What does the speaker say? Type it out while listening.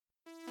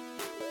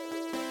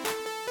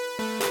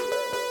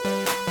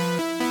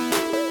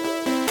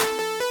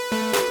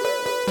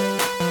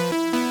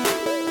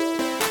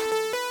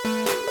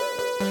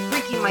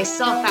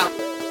myself out.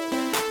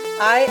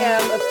 I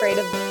am afraid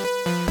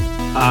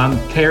of... I'm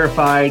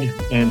terrified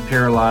and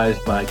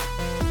paralyzed by...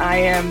 I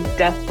am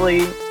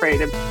deathly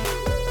afraid of...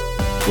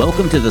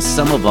 Welcome to the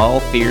Sum of All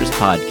Fears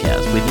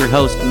podcast with your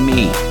host,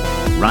 me,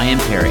 Ryan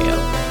Perio.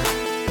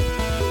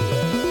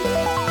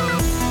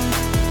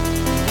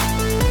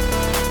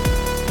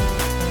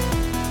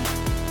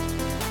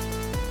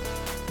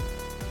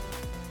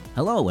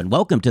 Hello, and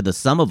welcome to the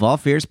Sum of All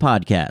Fears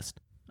podcast.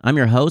 I'm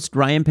your host,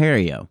 Ryan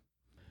Perio.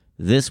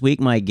 This week,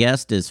 my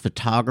guest is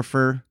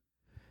photographer,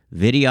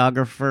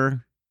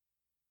 videographer,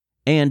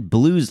 and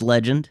blues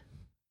legend,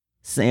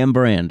 Sam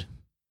Brand.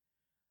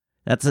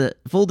 That's a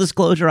full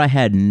disclosure. I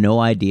had no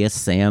idea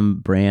Sam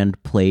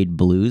Brand played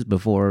blues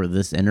before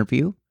this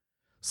interview.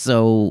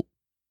 So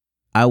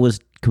I was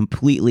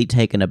completely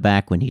taken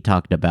aback when he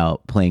talked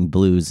about playing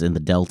blues in the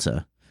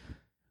Delta,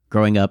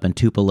 growing up in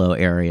Tupelo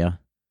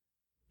area.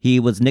 He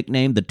was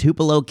nicknamed the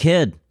Tupelo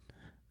Kid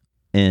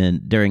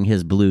during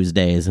his blues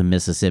days in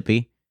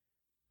Mississippi,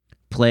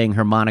 playing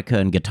harmonica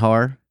and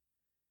guitar.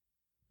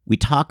 We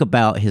talk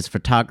about his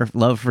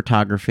love of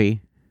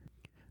photography,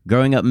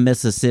 growing up in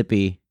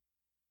Mississippi,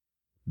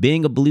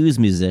 being a blues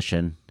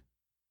musician,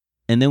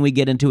 and then we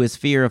get into his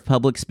fear of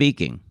public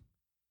speaking.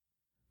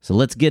 So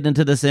let's get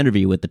into this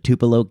interview with the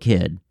Tupelo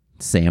Kid,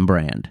 Sam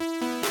Brand.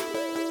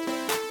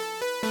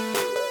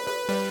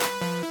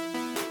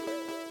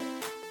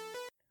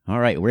 All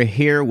right, we're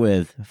here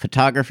with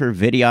photographer,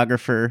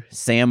 videographer,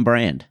 Sam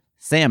Brand.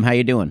 Sam, how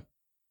you doing?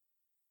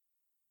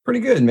 Pretty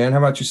good, man. How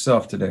about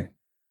yourself today?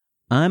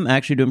 I'm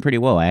actually doing pretty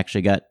well. I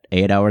actually got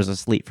 8 hours of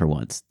sleep for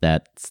once.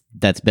 That's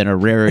been a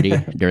rarity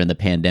during the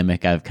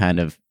pandemic.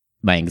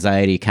 My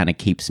anxiety kind of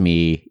keeps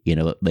me,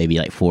 maybe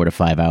like 4 to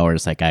 5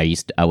 hours. Like I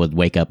would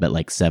wake up at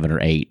like 7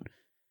 or 8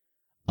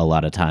 a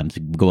lot of times,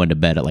 going to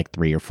bed at like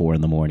 3 or 4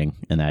 in the morning,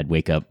 and I'd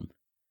wake up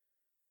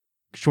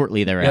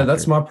shortly thereafter. Yeah,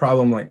 that's my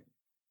problem. Like,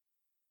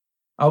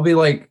 I'll be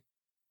like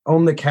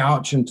on the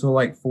couch until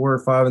like 4 or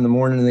 5 in the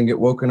morning and then get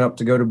woken up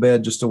to go to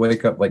bed just to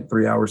wake up like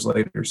 3 hours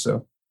later.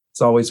 So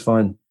it's always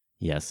fun.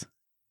 Yes.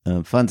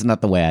 Fun's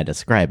not the way I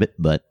describe it,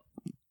 but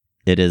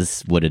it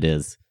is what it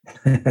is.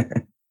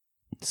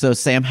 So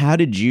Sam, how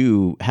did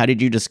you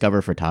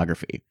discover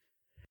photography?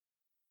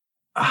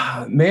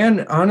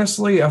 Man,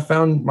 honestly, I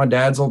found my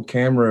dad's old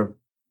camera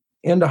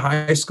into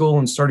high school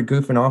and started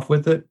goofing off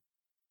with it.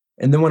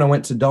 And then when I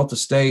went to Delta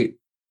State,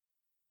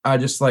 I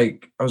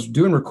was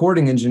doing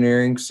recording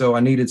engineering, so I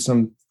needed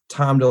some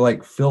time to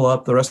like fill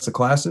up the rest of the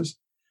classes.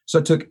 So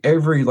I took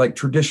every like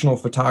traditional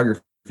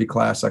photography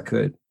class I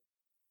could.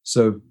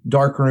 So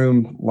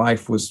darkroom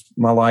life was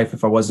my life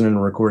if I wasn't in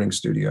a recording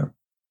studio.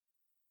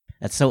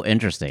 That's so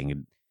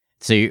interesting.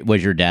 So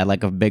was your dad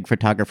like a big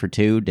photographer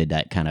too? Did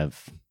that kind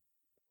of...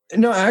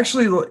 No,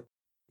 actually,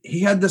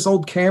 he had this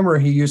old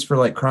camera he used for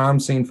like crime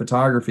scene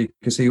photography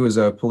because he was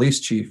a police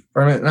chief,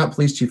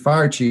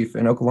 fire chief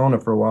in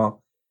Oklahoma for a while.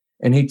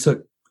 And he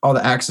took all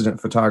the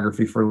accident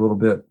photography for a little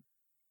bit.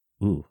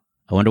 Ooh,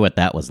 I wonder what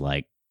that was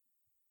like.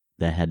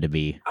 That had to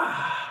be...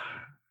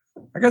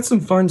 I got some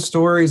fun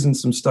stories and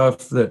some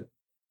stuff that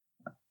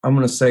I'm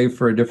going to save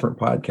for a different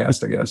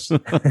podcast, I guess.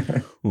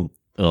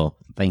 Oh,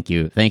 thank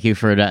you. Thank you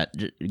for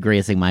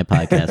gracing my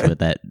podcast with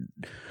that.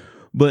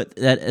 But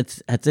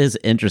that is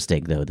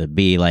interesting, though, to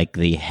be like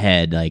the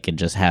head, like, and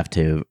just have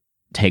to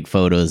take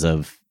photos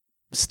of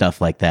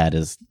stuff like that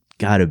has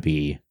got to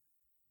be,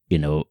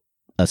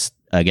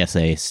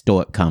 a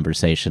stoic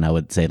conversation, I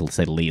would say, to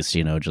say the least.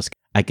 Just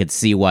I could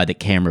see why the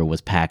camera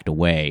was packed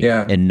away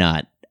and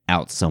not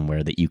out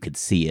somewhere that you could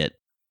see it.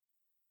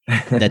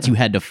 That you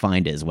had to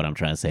find it is what I'm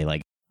trying to say.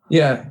 Like,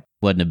 yeah,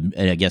 wasn't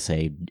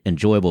a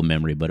enjoyable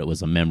memory, but it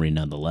was a memory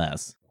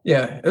nonetheless.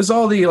 Yeah, it was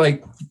all the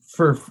like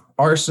for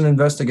arson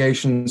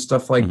investigation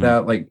stuff like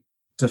that, like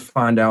to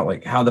find out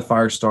like how the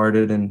fire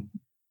started and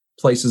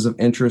places of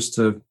interest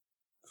to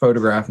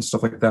photograph and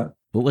stuff like that.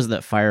 What was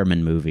that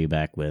fireman movie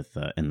back with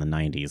in the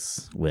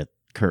 90s with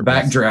Kurt?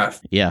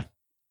 Backdraft. Yeah,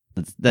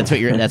 that's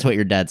what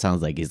your dad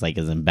sounds like. He's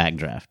in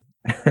Backdraft.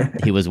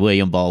 He was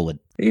William Baldwin.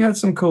 He had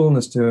some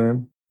coolness to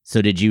him. So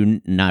did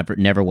you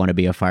never want to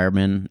be a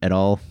fireman at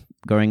all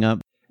growing up?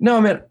 No,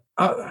 man.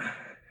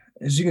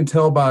 As you can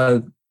tell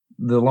by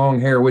the long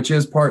hair, which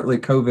is partly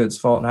COVID's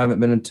fault, I haven't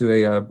been into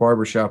a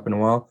barbershop in a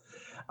while.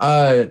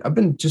 I've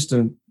been just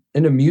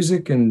into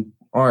music and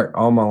art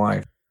all my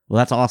life. Well,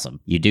 that's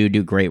awesome. You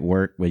do great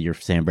work with your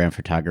Sam Brand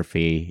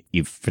photography.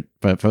 You've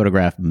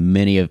photographed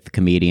many of the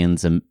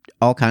comedians and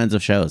all kinds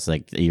of shows,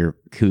 like your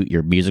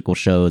musical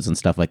shows and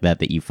stuff like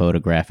that you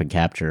photograph and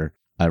capture.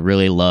 I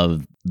really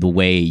love the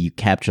way you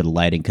capture the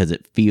lighting because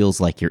it feels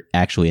like you're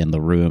actually in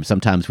the room.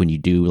 Sometimes when you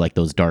do like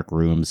those dark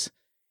rooms,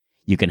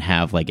 you can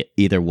have like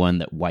either one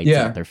that whites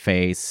out their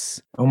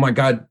face. Oh my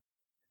God.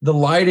 The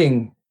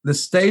lighting, the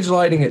stage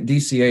lighting at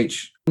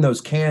DCH,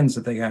 those cans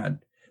that they had,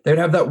 they'd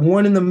have that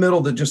one in the middle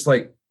that just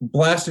like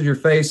blasted your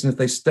face. And if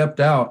they stepped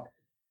out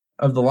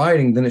of the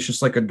lighting, then it's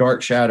just like a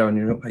dark shadow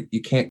and like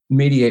you can't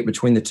mediate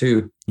between the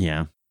two.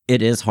 Yeah.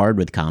 It is hard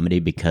with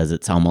comedy because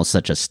it's almost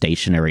such a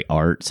stationary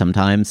art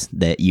sometimes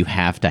that you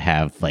have to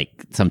have,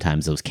 like,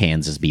 sometimes those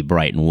cans just be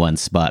bright in one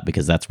spot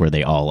because that's where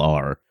they all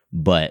are.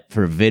 But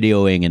for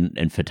videoing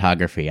and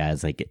photography, I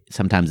was like,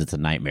 sometimes it's a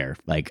nightmare.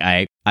 Like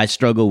I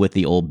struggle with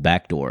the old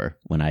backdoor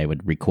when I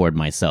would record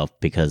myself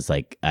because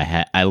like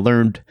I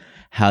learned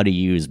how to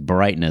use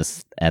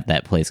brightness at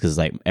that place because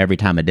like every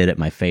time I did it,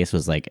 my face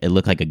was like, it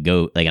looked like a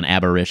goat, like an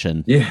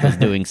apparition was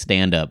doing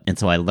stand up. And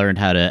so I learned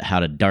how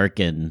to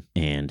darken,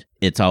 and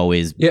it's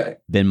always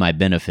been my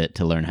benefit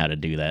to learn how to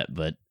do that.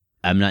 But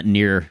I'm not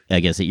near,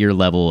 I guess, at your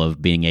level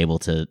of being able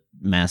to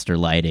master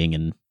lighting.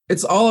 And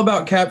it's all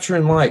about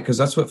capturing light because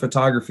that's what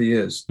photography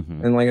is.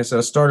 Mm-hmm. And like I said,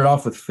 I started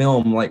off with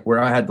film, like where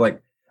I had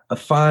like a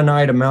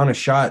finite amount of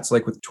shots,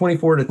 like with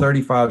 24 to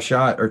 35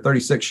 shot or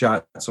 36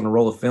 shots on a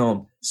roll of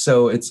film.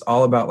 So it's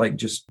all about like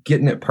just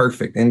getting it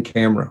perfect in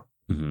camera.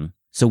 Mm-hmm.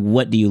 So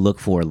what do you look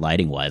for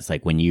lighting wise?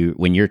 Like when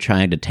you're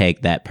trying to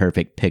take that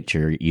perfect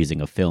picture using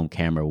a film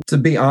camera? To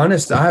be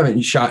honest, I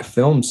haven't shot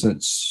film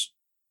since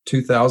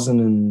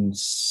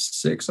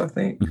 2006, I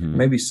think,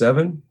 maybe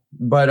 7.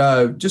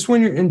 But just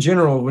when you're in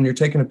general, when you're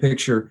taking a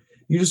picture,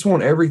 you just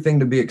want everything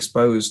to be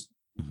exposed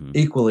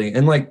equally.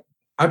 And like,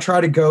 I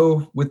try to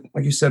go with,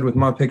 like you said, with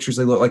my pictures,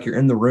 they look like you're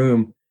in the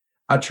room.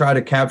 I try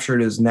to capture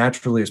it as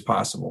naturally as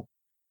possible.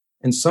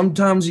 And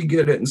sometimes you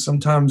get it. And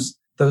sometimes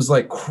those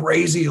like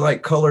crazy,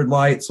 like colored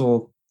lights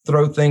will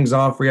throw things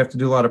off where you have to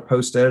do a lot of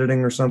post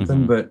editing or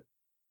something. But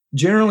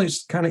generally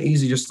it's kind of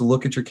easy just to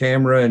look at your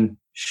camera and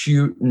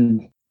shoot.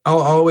 And I'll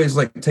always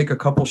like take a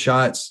couple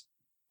shots,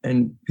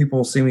 and people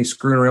will see me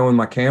screwing around with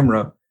my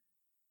camera,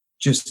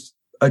 just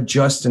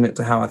adjusting it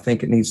to how I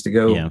think it needs to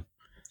go,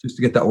 just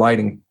to get that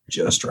lighting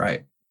just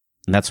right.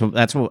 And that's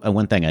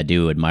one thing I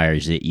do admire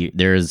is that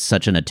there is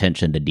such an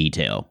attention to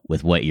detail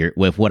with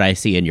what I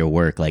see in your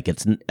work. Like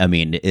it's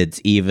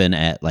even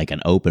at like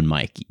an open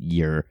mic,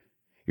 you're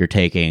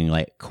taking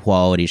like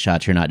quality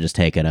shots. You're not just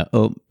taking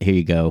here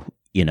you go.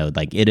 You know,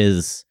 like it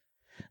is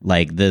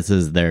like this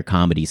is their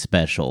comedy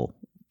special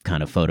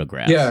kind of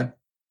photograph. Yeah.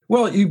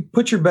 Well, you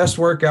put your best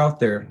work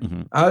out there.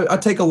 I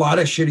take a lot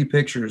of shitty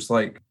pictures,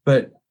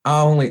 but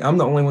I'm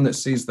the only one that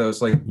sees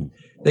those. Like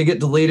they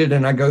get deleted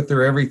and I go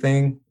through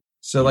everything.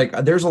 So like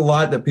there's a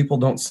lot that people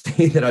don't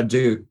see that I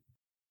do.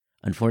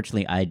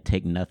 Unfortunately, I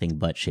take nothing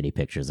but shitty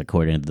pictures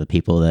according to the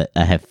people that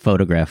I have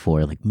photographed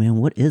for. Like, man,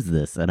 what is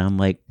this? And I'm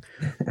like,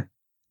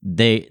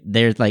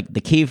 there's like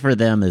the key for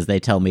them is they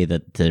tell me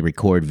that to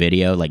record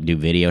video, like do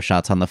video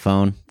shots on the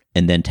phone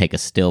and then take a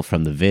still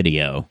from the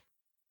video.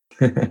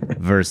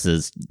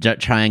 Versus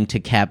trying to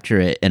capture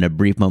it in a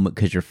brief moment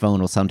because your phone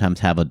will sometimes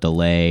have a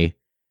delay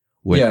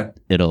where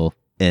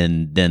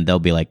and then they'll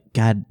be like,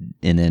 God,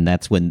 and then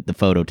that's when the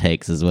photo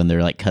takes is when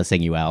they're like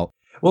cussing you out.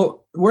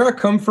 Well, where I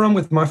come from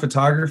with my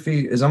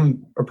photography is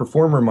I'm a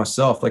performer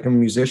myself, like I'm a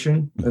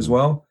musician as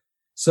well.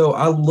 So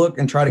I look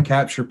and try to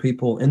capture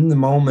people in the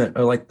moment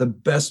or like the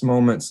best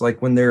moments,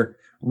 like when they're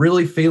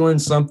really feeling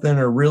something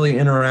or really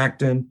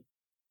interacting,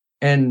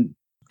 and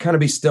kind of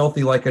be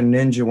stealthy like a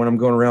ninja when I'm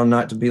going around,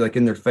 not to be like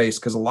in their face.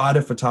 Cause a lot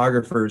of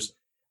photographers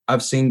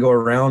I've seen go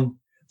around,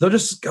 they'll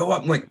just go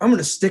up and like, I'm going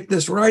to stick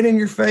this right in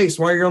your face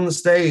while you're on the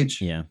stage.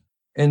 Yeah.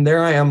 And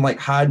there I am like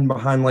hiding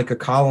behind like a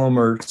column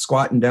or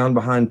squatting down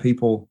behind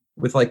people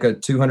with like a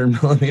 200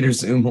 millimeter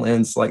zoom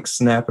lens, like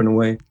snapping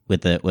away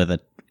with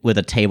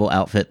a table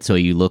outfit. So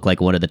you look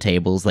like one of the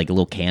tables, like a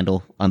little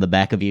candle on the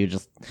back of you,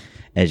 just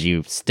as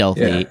you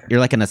stealthy, you're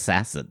like an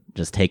assassin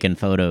just taking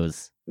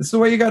photos. It's the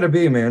way you got to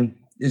be, man.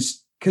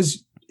 It's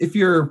because if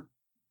you're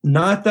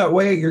not that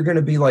way, you're going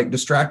to be like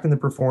distracting the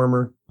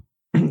performer.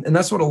 And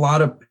that's what a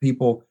lot of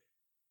people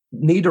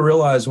need to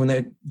realize when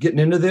they're getting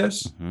into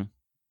this.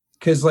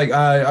 Because like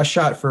I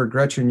shot for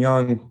Gretchen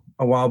Young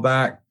a while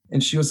back,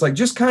 and she was like,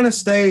 just kind of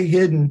stay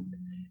hidden.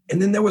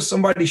 And then there was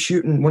somebody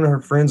shooting, one of her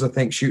friends, I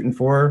think, shooting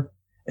for her.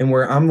 And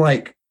where I'm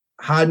like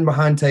hiding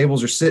behind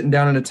tables or sitting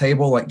down at a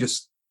table, like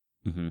just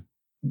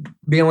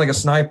being like a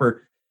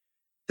sniper.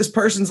 This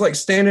person's like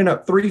standing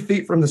up 3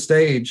 feet from the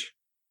stage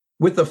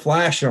with the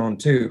flash on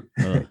too.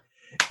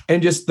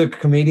 And just the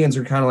comedians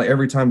are kind of like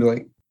every time be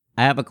like,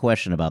 I have a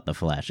question about the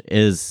flash.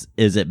 Is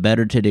it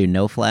better to do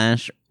no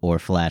flash or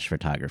flash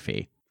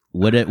photography?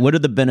 What are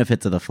the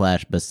benefits of the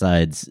flash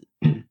besides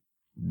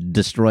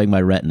destroying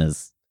my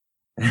retinas?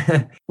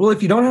 Well,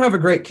 if you don't have a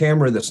great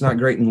camera that's not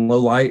great in low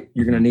light,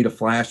 you're going to need a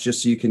flash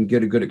just so you can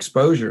get a good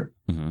exposure.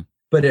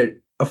 But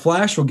a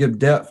flash will give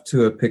depth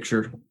to a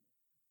picture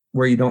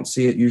where you don't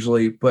see it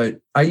usually. But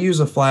I use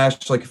a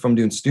flash like if I'm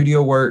doing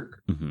studio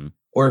work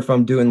or if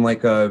I'm doing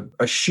like a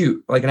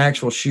shoot, like an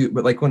actual shoot.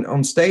 But like when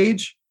on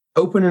stage,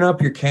 opening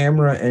up your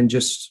camera and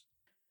just...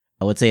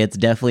 I would say it's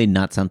definitely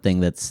not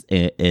something it's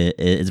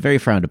very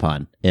frowned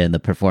upon in the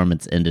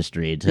performance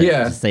industry,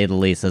 to say the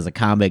least. As a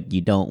comic,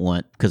 you don't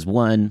want... Because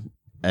one,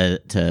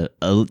 to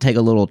take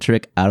a little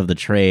trick out of the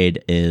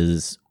trade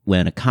is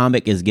when a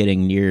comic is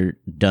getting near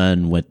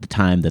done with the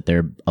time that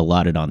they're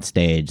allotted on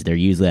stage, they're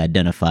usually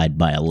identified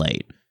by a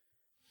light.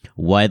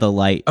 Why the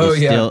light Oh,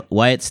 is yeah. still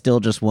why it's still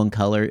just one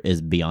color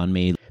is beyond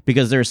me.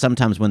 Because there are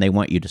sometimes when they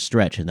want you to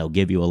stretch and they'll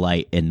give you a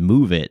light and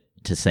move it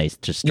to say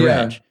to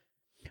stretch.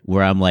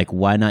 Where I'm like,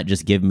 why not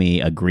just give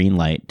me a green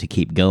light to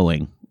keep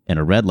going and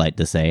a red light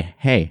to say,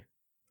 hey,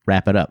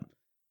 wrap it up.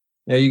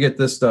 Yeah, you get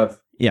this stuff.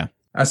 Yeah.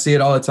 I see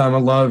it all the time. I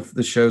love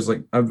the shows.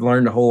 Like, I've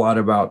learned a whole lot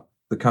about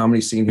the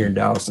comedy scene here in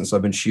Dallas since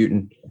I've been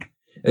shooting.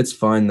 It's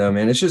fun though,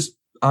 man. It's just,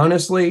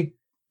 honestly,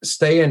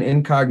 staying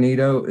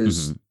incognito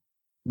is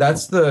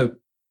that's the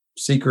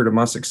secret of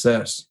my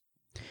success.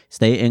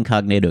 Stay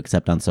incognito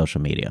except on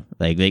social media.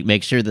 Like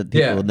make sure that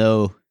people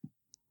know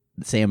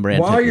Sam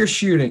Brand. While you're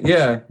shooting,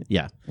 yeah.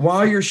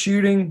 While you're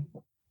shooting,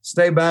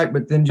 stay back,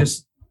 but then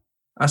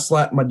I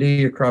slap my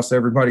D across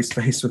everybody's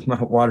face with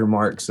my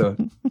watermark. So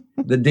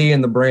the D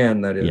in the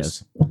brand, that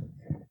is.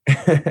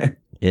 Yes.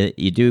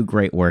 You do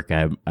great work.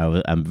 I've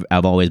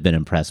always been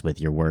impressed with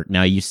your work.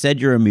 Now, you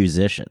said you're a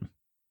musician.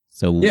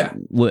 So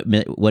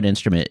what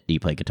instrument do you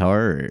play?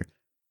 Guitar? Or?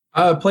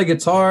 I play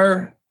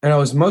guitar, and I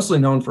was mostly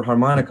known for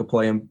harmonica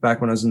playing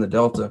back when I was in the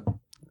Delta.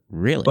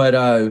 Really? But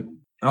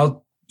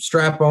I'll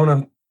strap on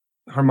a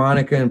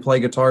harmonica and play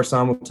guitar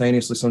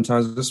simultaneously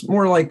sometimes. It's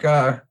more like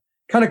kind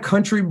of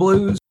country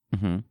blues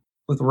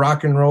with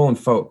rock and roll and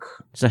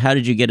folk. So how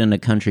did you get into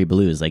country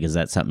blues? Like, is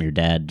that something your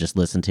dad just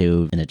listened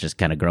to and it just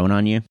kind of grown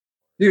on you?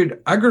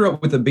 Dude, I grew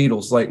up with the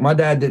Beatles. Like, my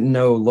dad didn't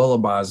know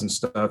lullabies and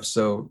stuff,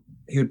 so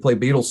he would play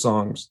Beatles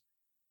songs.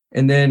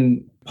 And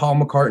then Paul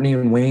McCartney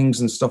and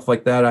Wings and stuff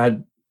like that. I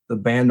had the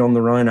Band on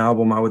the Run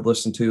album I would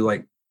listen to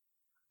like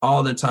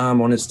all the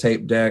time on his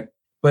tape deck.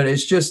 But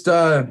it's just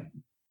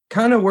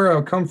kind of where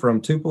I come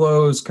from.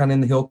 Tupelo is kind of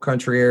in the hill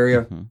country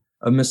area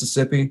of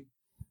Mississippi.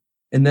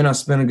 And then I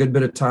spent a good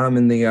bit of time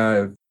in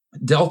the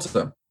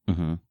Delta,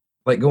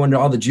 like going to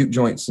all the juke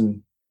joints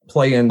and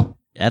playing.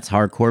 That's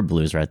hardcore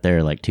blues right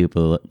there, like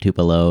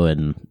Tupelo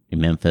and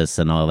Memphis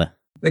and all that.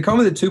 They call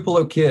me the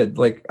Tupelo Kid.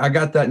 Like, I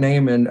got that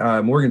name in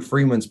Morgan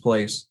Freeman's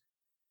place.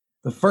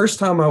 The first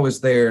time I was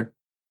there,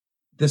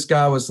 this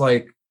guy was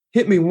like,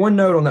 hit me one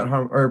note on that,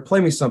 or play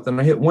me something.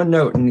 I hit one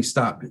note and he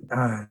stopped.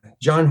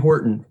 John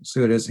Horton,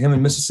 so it is. Him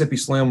and Mississippi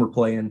Slim were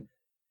playing.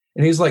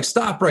 And he's like,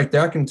 stop right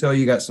there. I can tell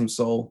you got some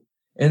soul.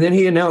 And then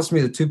he announced me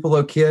the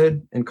Tupelo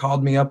Kid and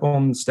called me up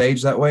on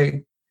stage that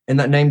way. And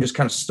that name just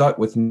kind of stuck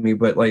with me.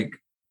 But like,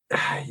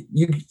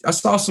 I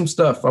saw some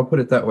stuff. I'll put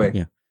it that way.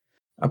 Yeah.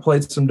 I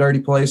played some dirty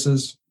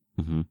places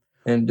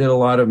and did a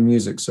lot of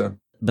music. So,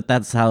 but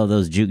that's how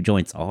those juke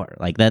joints are.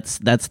 Like that's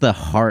the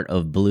heart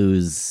of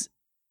blues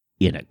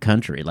in a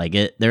country. Like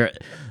they're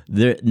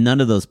none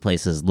of those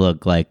places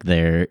look like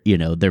they're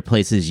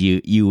places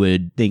you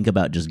would think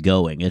about just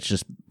going. It's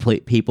just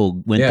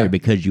people went there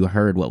because you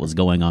heard what was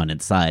going on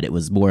inside. It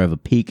was more of a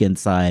peek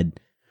inside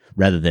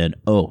rather than,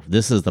 oh,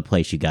 this is the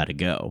place you got to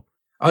go.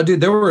 Oh,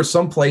 dude, there were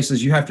some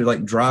places you have to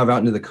like drive out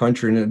into the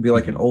country and it'd be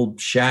like an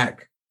old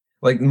shack.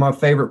 Like, my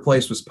favorite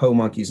place was Po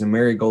Monkeys in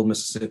Marigold,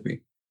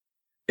 Mississippi.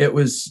 It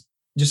was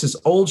just this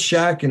old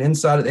shack, and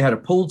inside it they had a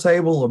pool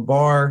table, a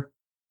bar,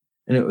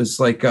 and it was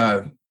like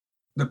the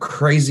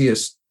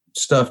craziest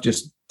stuff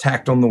just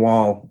tacked on the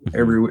wall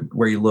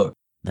everywhere you look.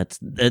 But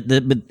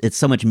it's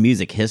so much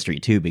music history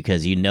too,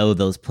 because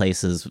those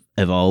places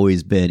have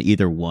always been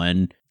either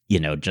one,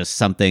 just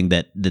something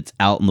that's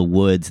out in the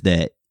woods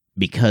that,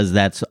 because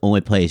that's the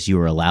only place you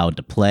were allowed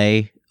to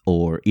play,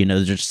 or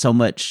there's just so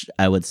much,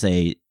 I would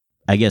say,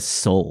 I guess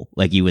soul,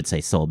 like you would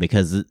say soul,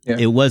 because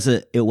it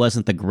wasn't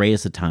the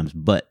greatest of times,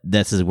 but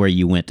this is where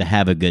you went to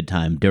have a good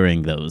time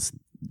during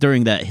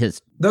that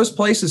history. Those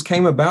places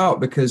came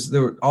about because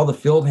there were all the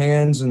field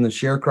hands and the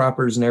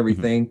sharecroppers and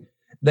everything.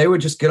 They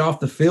would just get off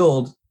the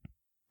field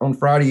on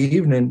Friday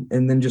evening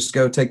and then just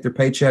go take their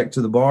paycheck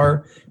to the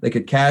bar. They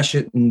could cash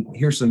it and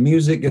hear some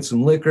music, get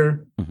some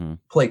liquor,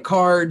 play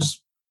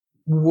cards,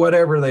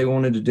 whatever they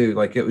wanted to do.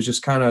 Like, it was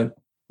just kind of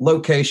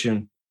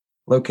location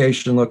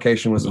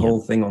was the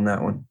whole thing on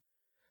that one.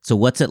 So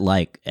what's it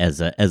like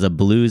as a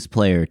blues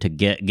player to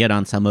get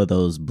on some of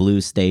those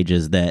blues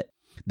stages that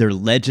they're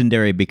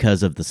legendary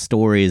because of the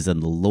stories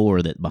and the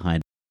lore that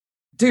behind?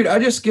 Dude, I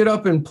just get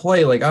up and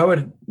play. Like, I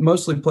would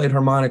mostly play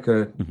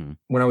harmonica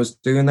when I was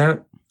doing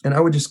that. And I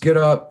would just get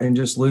up and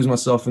just lose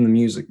myself in the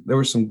music. There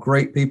were some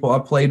great people. I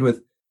played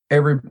with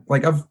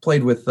I've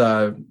played with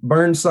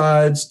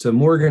Burnsides to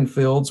Morgan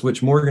Fields,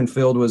 which Morgan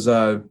Field was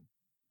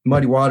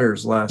Muddy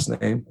Waters' last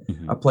name.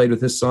 I played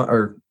with his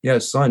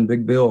son,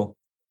 Big Bill,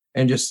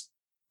 and just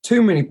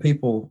too many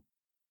people,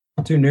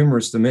 too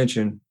numerous to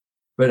mention.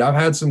 But I've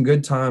had some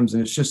good times,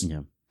 and it's just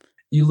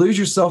you lose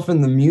yourself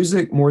in the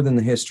music more than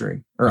the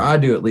history, or I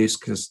do at least,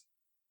 because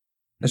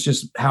that's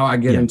just how I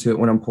get into it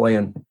when I'm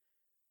playing.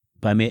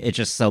 But I mean, it's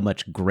just so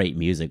much great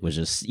music was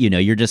just,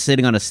 you're just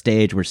sitting on a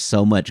stage where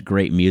so much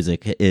great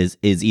music is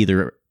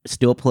either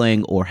still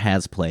playing or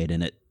has played,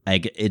 and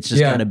it's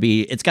just gotta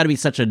be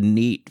such a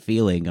neat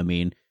feeling. I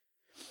mean,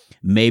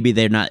 maybe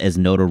they're not as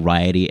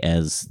notoriety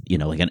as,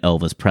 like an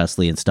Elvis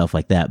Presley and stuff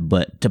like that,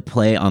 but to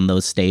play on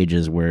those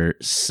stages where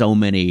so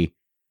many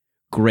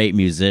great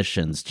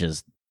musicians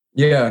just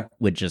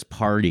would just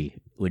party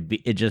would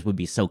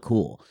be so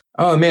cool.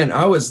 Oh man,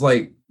 I was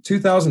like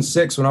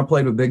 2006 when I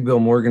played with Big Bill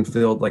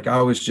Morganfield. Like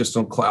I was just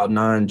on cloud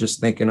nine, just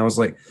thinking, I was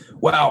like,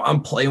 wow,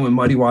 I'm playing with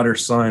Muddy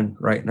Waters' son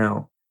right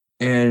now.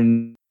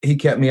 And he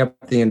kept me up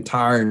the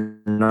entire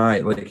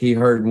night. Like he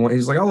heard one,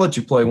 he's like, I'll let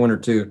you play one or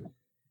two.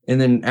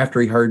 And then after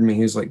he heard me,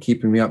 he was like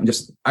keeping me up, and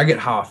just, I get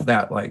high off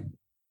that. Like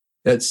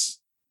that's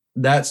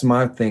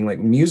my thing. Like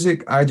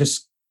music, I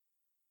just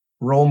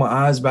roll my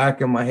eyes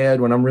back in my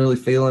head when I'm really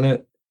feeling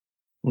it,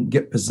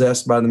 get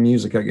possessed by the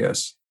music, I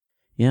guess.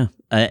 Yeah.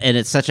 And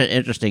it's such an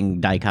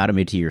interesting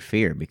dichotomy to your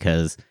fear,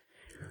 because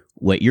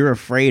what you're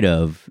afraid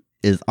of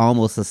is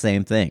almost the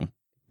same thing.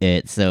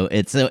 It's so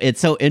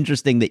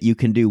interesting that you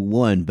can do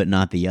one, but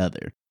not the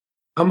other.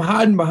 I'm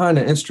hiding behind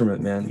an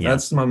instrument, man. Yeah.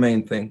 That's my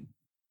main thing.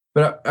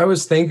 But I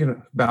was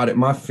thinking about it.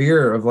 My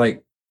fear of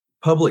like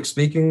public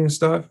speaking and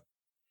stuff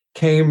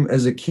came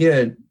as a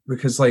kid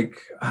because like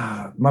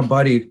my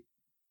buddy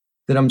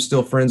that I'm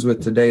still friends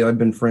with today, I've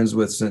been friends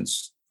with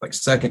since like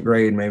second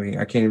grade, maybe.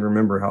 I can't even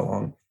remember how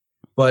long.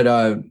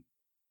 But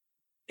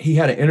he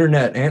had an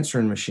internet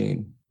answering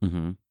machine,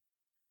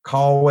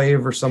 Call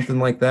Wave or something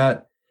like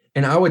that.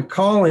 And I would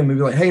call him and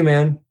be like, hey,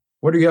 man,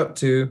 what are you up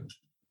to?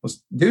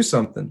 Let's do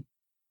something.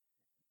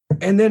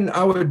 And then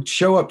I would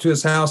show up to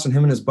his house and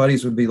him and his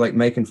buddies would be like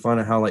making fun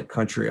of how like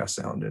country I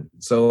sounded.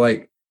 So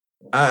like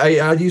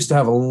I used to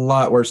have a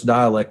lot worse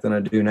dialect than I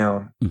do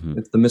now.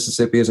 If the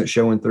Mississippi isn't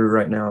showing through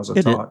right now as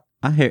I talk.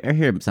 I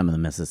hear some of the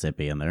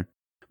Mississippi in there,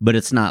 but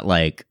it's not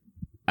like,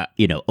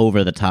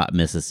 over the top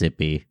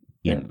Mississippi.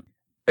 You know.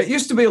 It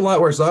used to be a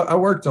lot worse. I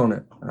worked on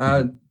it.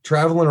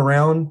 Traveling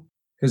around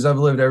because I've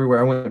lived everywhere.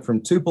 I went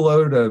from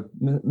Tupelo to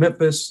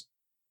Memphis,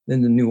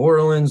 then to New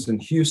Orleans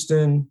and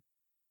Houston,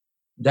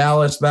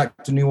 Dallas,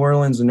 back to New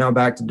Orleans, and now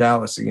back to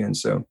Dallas again.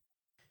 So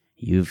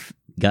you've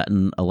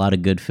gotten a lot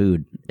of good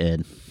food,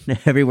 and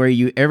everywhere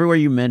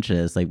you mention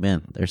it, it's like,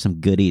 man, there's some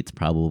good eats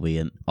probably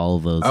in all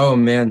of those. Oh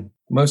man,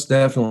 most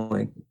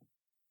definitely.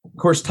 Of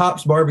course,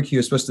 Tops Barbecue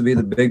is supposed to be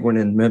the big one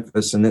in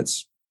Memphis, and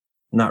it's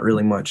not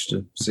really much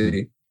to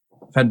see.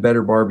 I've had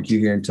better barbecue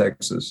here in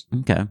Texas.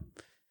 Okay.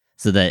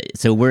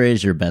 So where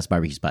is your best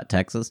barbecue spot?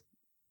 Texas?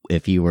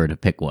 If you were to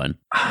pick one.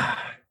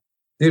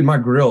 Dude, my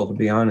grill, to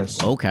be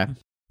honest. Okay.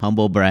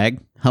 Humble brag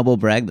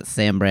that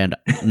Sam Brand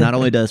not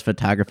only does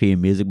photography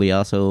and music, but he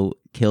also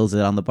kills it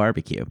on the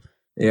barbecue.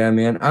 Yeah,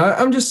 man.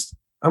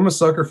 I'm a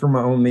sucker for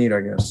my own meat, I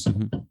guess.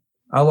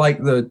 I like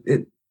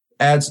it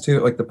adds to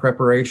it, like the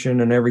preparation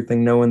and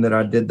everything, knowing that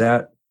I did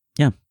that.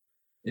 Yeah.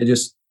 It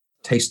just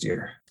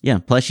tastier. Yeah.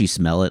 Plus you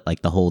smell it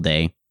like the whole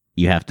day.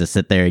 You have to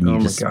sit there and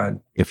you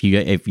God. If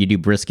you do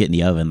brisket in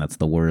the oven, that's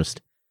the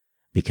worst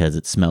because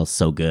it smells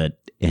so good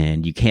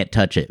and you can't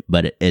touch it,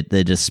 but it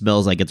just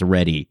smells like it's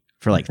ready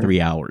for like 3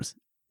 hours.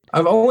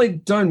 I've only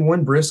done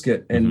one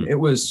brisket and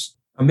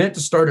I meant to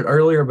start it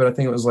earlier, but I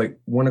think it was like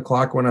 1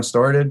 o'clock when I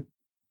started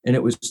and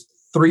it was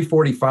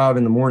 3:45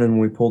 in the morning when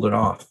we pulled it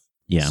off.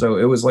 Yeah. So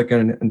it was like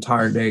an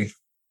entire day.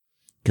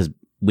 Because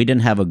we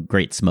didn't have a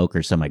great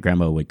smoker, so my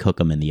grandma would cook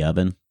them in the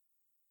oven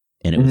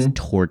and it was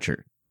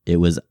torture. It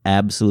was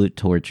absolute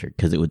torture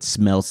because it would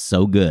smell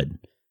so good,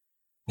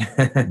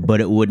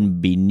 but it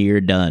wouldn't be near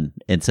done.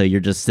 And so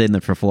you're just sitting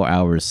there for 4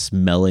 hours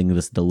smelling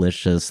this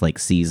delicious like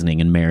seasoning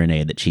and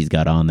marinade that she's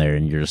got on there.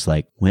 And you're just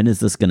like, when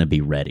is this going to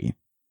be ready?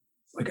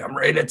 Like, I'm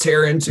ready to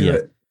tear into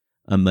it.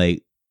 I'm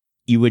like,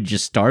 you would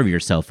just starve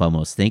yourself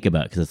almost think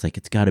about it because it's like,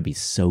 it's got to be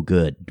so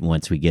good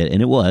once we get it.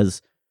 And it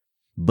was.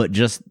 But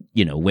just,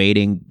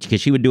 waiting,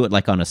 because she would do it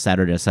like on a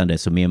Saturday or Sunday.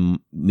 So me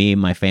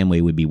and my family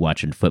would be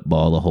watching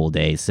football the whole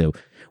day. So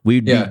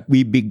we'd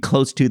be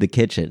close to the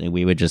kitchen and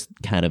we would just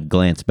kind of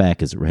glance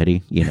back. Is it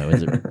ready?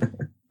 Is it?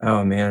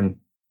 Oh, man.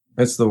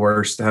 It's the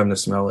worst having to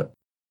smell it,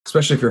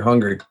 especially if you're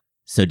hungry.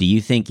 So do you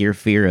think your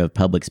fear of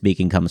public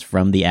speaking comes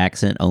from the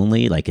accent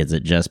only? Like, is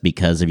it just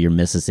because of your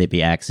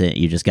Mississippi accent?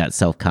 You just got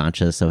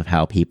self-conscious of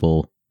how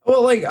people...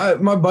 Well, like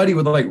my buddy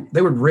would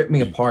they would rip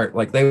me apart.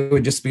 Like they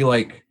would just be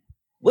like,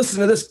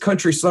 listen to this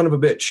country son of a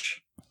bitch.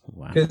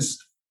 Wow.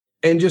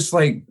 And just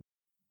like,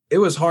 it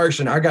was harsh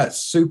and I got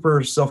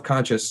super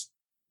self-conscious.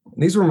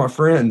 These were my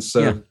friends. So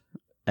yeah.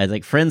 I was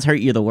like, friends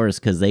hurt you the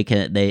worst because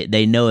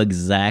they know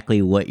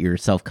exactly what you're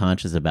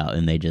self-conscious about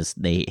and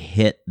they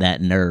hit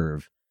that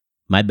nerve.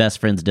 My best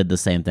friends did the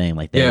same thing.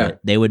 Like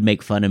they would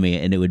make fun of me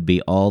and it would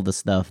be all the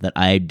stuff that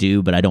I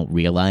do, but I don't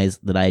realize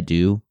that I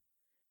do.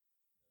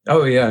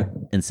 Oh, yeah.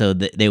 And so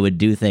they would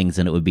do things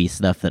and it would be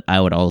stuff that I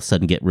would all of a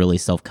sudden get really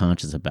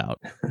self-conscious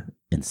about.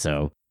 And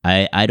so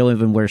I don't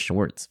even wear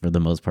shorts for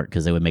the most part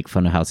because they would make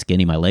fun of how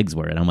skinny my legs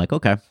were. And I'm like,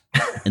 okay.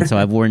 And so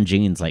I've worn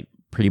jeans like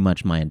pretty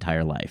much my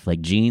entire life.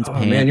 Like jeans,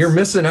 pants. Man, you're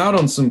missing out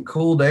on some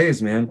cool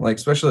days, man. Like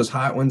especially those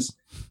hot ones.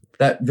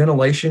 That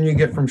ventilation you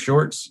get from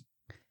shorts.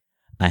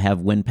 I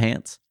have wind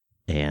pants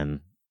and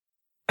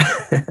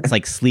it's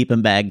like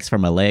sleeping bags for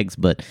my legs,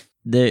 but...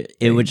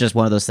 It was just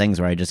one of those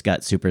things where I just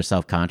got super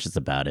self-conscious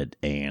about it,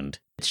 and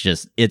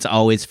it's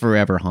always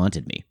forever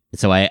haunted me.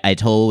 So I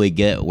totally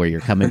get where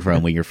you're coming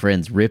from when your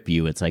friends rip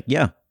you. It's like,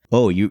 yeah,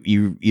 Oh, you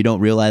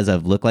don't realize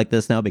I've looked like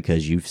this now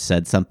because you've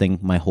said something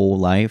my whole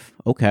life?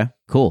 Okay,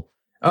 cool.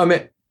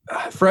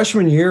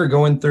 Freshman year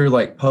going through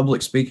like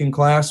public speaking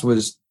class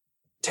was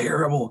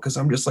terrible because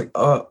I'm just like,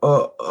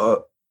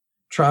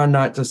 trying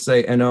not to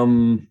say,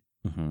 and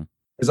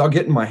because I'll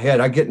get in my head.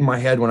 I get in my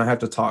head when I have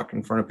to talk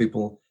in front of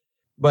people.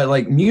 But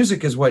like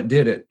music is what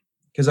did it.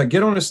 Because I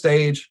get on a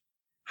stage,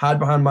 hide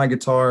behind my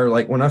guitar.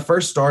 Like when I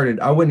first started,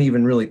 I wouldn't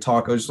even really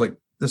talk. I was just like,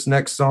 this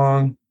next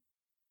song,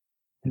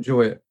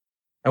 enjoy it.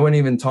 I wouldn't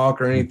even talk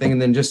or anything.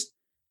 And then just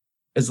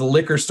as the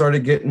liquor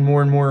started getting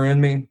more and more in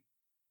me,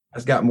 I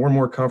just got more and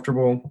more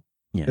comfortable.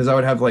 Because I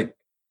would have like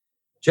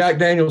Jack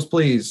Daniels,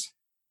 please,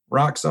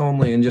 rocks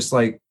only, and just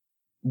like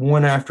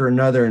one after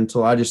another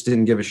until I just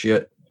didn't give a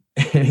shit.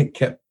 And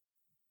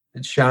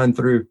it shined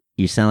through.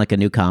 You sound like a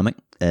new comic.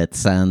 It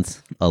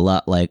sounds a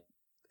lot like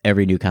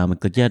every new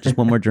comic. Like, yeah, just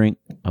one more drink.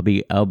 I'll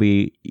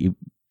be you.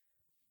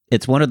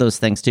 It's one of those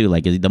things too.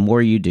 Like the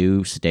more you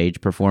do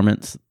stage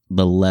performance,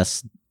 the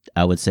less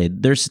I would say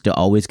there's still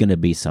always going to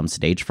be some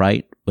stage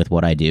fright with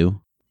what I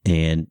do.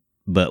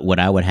 But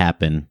what would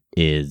happen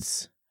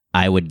is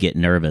I would get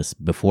nervous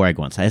before I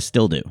go on. So I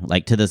still do.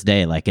 Like to this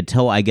day, like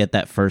until I get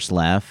that first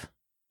laugh,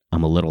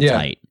 I'm a little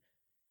tight.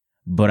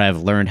 But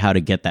I've learned how to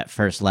get that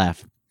first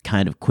laugh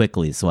kind of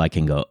quickly so I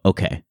can go,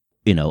 okay,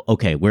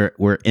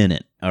 we're in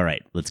it. All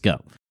right, let's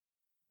go.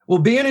 Well,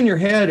 being in your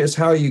head is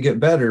how you get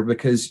better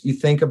because you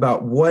think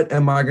about what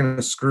am I going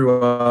to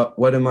screw up?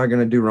 What am I going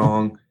to do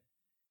wrong?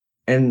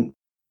 And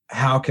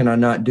how can I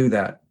not do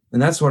that?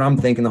 And that's what I'm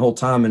thinking the whole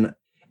time. And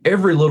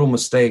every little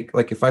mistake,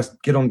 like if I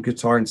get on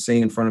guitar and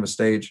sing in front of a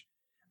stage,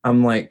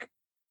 I'm like,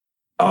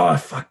 oh, I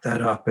fucked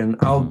that up. And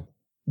I'll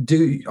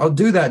do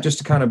that just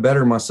to kind of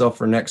better myself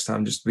for next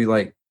time, just to be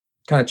like,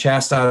 kind of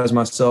chastise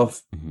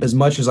myself as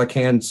much as I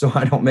can so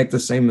I don't make the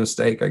same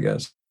mistake, I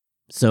guess.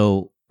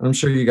 So I'm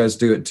sure you guys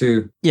do it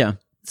too. Yeah.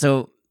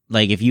 So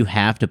like if you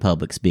have to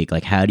public speak,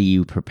 like how do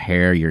you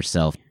prepare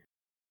yourself?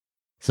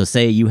 So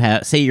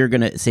because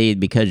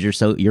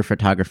your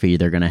photography,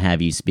 they're going to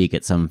have you speak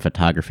at some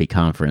photography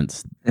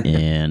conference.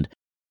 And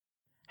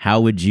how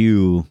would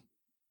you,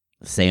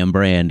 Sam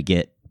Brand,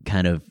 get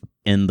kind of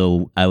in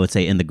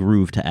the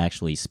groove to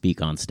actually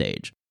speak on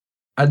stage?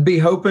 I'd be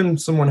hoping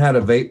someone had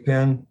a vape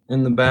pen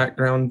in the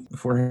background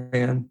beforehand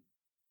and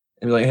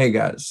be like, hey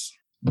guys,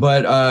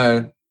 but,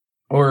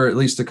 or at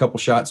least a couple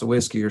shots of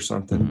whiskey or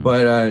something.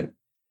 But,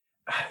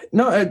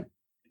 no,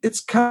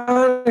 it's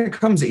kind of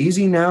comes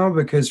easy now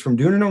because from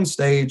doing it on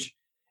stage,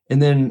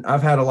 and then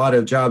I've had a lot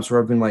of jobs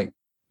where I've been like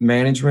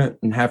management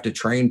and have to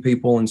train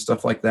people and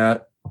stuff like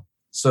that.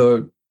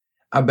 So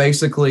I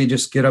basically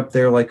just get up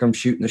there like I'm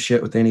shooting the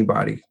shit with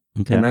anybody.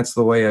 Okay. And that's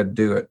the way I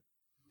do it.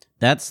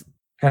 That's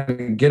kind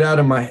of get out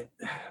of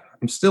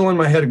I'm still in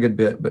my head a good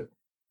bit, but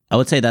I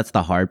would say that's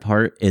the hard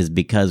part is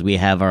because we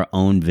have our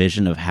own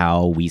vision of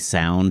how we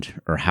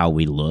sound or how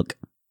we look.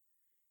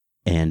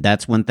 And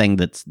that's one thing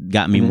that's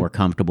got me more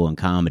comfortable in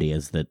comedy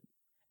is that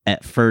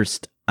at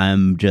first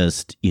I'm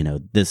just,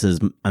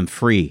 I'm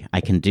free.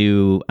 I can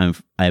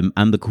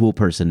I'm the cool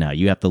person now.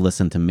 You have to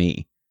listen to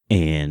me.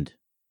 And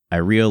I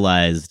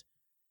realized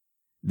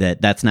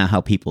that that's not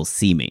how people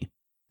see me.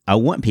 I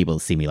want people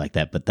to see me like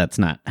that, but that's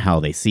not how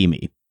they see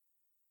me.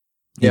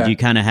 Yeah. And you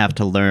kind of have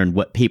to learn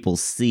what people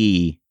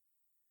see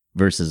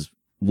versus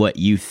what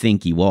you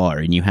think you are.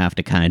 And you have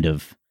to kind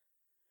of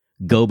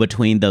go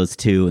between those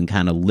two and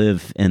kind of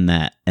live in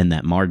that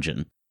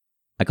margin.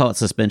 I call it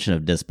suspension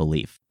of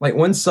disbelief. Like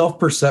one's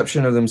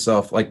self-perception of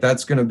themselves, like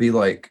that's going to be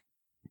like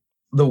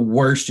the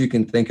worst you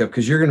can think of.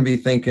 Cause you're going to be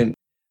thinking,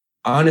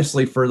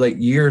 honestly, for like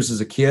years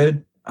as a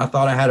kid, I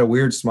thought I had a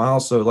weird smile.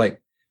 So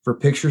like for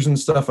pictures and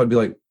stuff, I'd be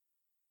like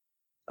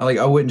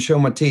I wouldn't show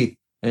my teeth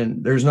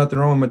and there's nothing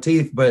wrong with my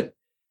teeth, but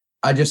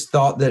I just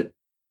thought that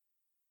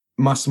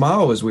my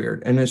smile was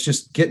weird. And it's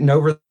just getting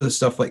over the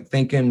stuff, like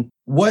thinking,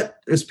 what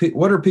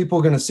are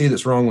people going to see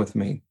that's wrong with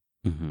me?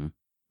 Mm-hmm.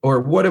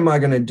 Or what am I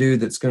going to do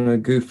that's going to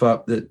goof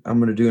up that I'm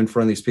going to do in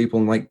front of these people?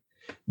 And like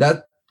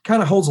that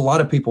kind of holds a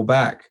lot of people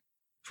back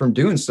from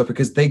doing stuff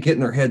because they get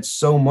in their head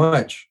so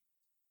much,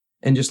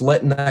 and just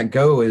letting that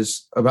go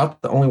is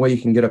about the only way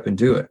you can get up and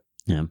do it.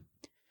 Yeah.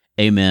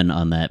 Amen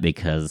on that,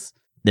 because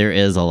there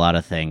is a lot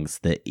of things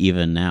that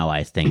even now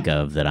I think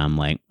of that I'm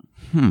like,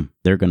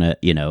 they're going to,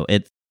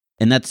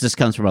 and that just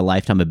comes from a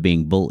lifetime of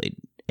being bullied.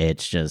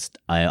 It's just,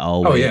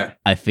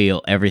 I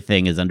feel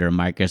everything is under a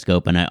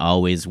microscope, and I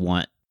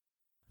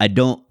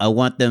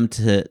want them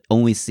to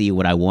only see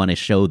what I want to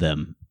show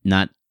them,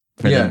 not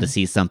for them to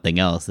see something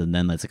else. And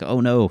then it's like,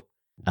 oh no,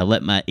 I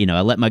let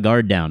my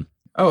guard down.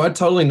 Oh, I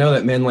totally know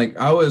that, man. Like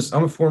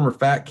I'm a former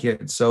fat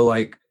kid. So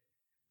like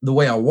the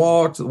way I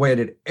walked, the way I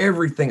did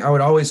everything, I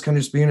would always kind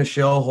of just be in a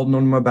shell holding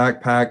on to my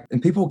backpack.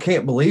 And people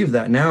can't believe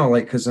that now,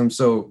 like, cause I'm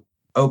so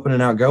open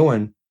and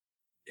outgoing.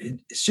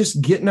 It's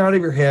just getting out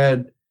of your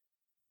head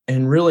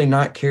and really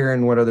not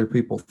caring what other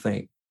people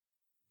think,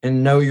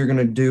 and know you're going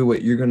to do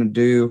what you're going to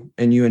do,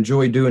 and you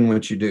enjoy doing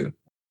what you do.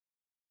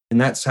 And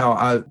that's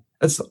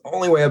that's the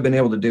only way I've been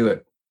able to do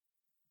it.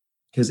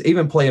 Because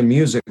even playing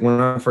music, when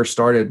I first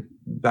started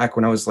back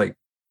when I was like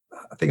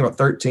I think about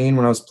 13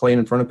 when I was playing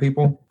in front of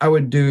people. I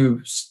would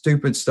do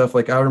stupid stuff.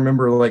 Like I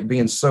remember like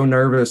being so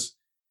nervous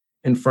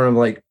in front of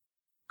like,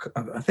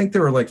 I think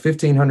there were like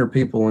 1,500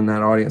 people in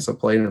that audience I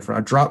played in front.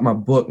 I dropped my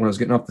book when I was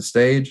getting off the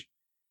stage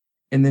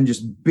and then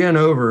just bent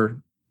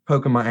over,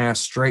 poking my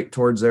ass straight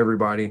towards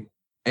everybody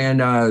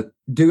and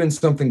doing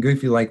something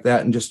goofy like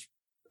that. And just,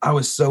 I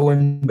was so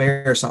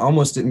embarrassed. I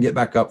almost didn't get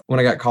back up when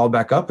I got called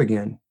back up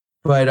again.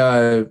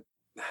 But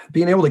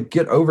being able to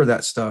get over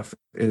that stuff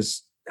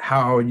is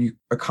how you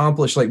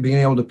accomplish like being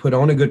able to put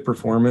on a good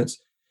performance,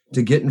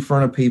 to get in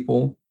front of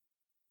people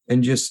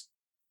and just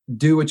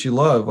do what you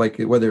love, like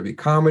whether it be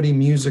comedy,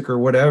 music, or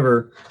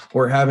whatever,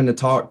 or having to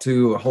talk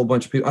to a whole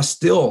bunch of people. I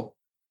still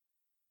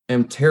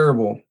am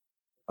terrible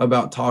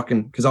about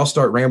talking because I'll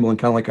start rambling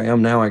kind of like I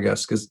am now, I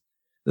guess, because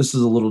this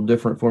is a little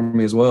different for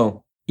me as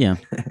well. Yeah.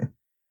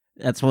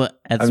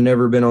 I've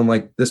never been on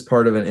like this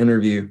part of an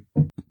interview.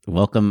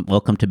 Welcome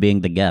to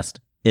being the guest.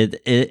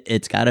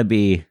 It's got to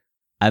be.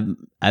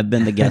 I've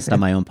been the guest on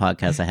my own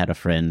podcast. I had a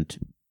friend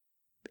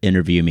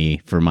interview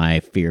me for my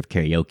fear of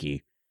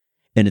karaoke,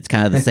 and it's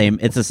kind of the same.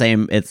 It's the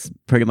same. It's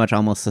pretty much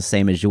almost the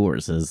same as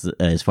yours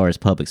as far as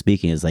public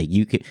speaking is like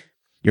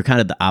you're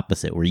kind of the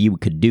opposite where you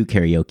could do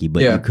karaoke,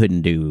 but you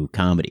couldn't do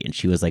comedy. And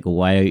she was like,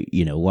 why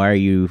are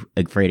you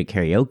afraid of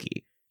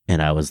karaoke?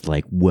 And I was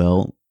like,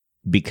 well,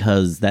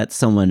 because that's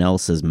someone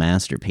else's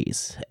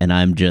masterpiece. And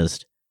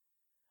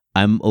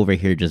I'm over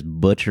here just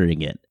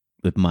butchering it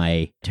with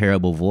my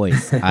terrible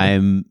voice.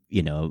 I'm,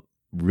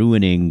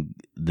 ruining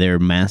their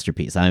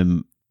masterpiece.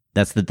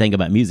 That's the thing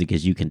about music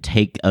is you can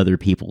take other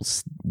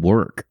people's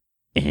work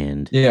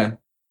and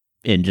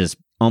just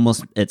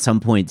almost at some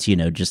points,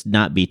 just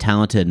not be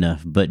talented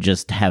enough, but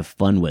just have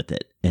fun with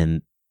it.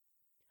 And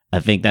I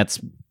think it's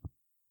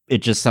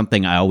just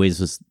something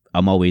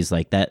I'm always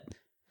like that.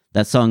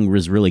 That song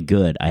was really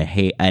good. I'd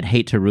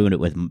hate to ruin it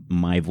with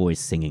my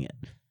voice singing it.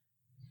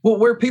 Well,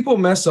 where people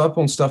mess up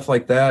on stuff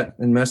like that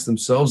and mess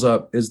themselves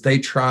up is they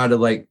try to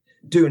like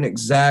do an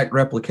exact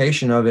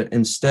replication of it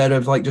instead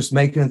of like just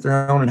making it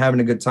their own and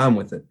having a good time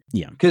with it.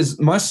 Yeah. Because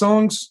my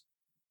songs,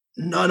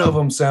 none of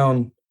them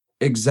sound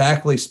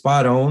exactly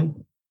spot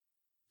on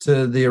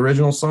to the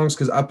original songs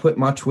because I put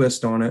my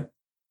twist on it.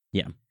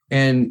 Yeah.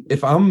 And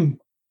if I'm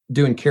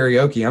doing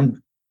karaoke,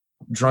 I'm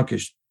drunk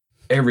as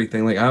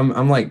everything. Like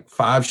I'm like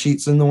 5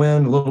 sheets in the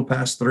wind, a little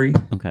past 3.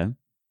 Okay.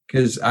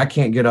 Because I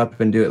can't get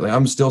up and do it. Like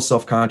I'm still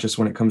self-conscious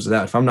when it comes to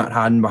that. If I'm not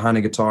hiding behind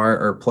a guitar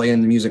or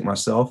playing the music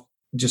myself,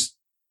 just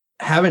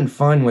having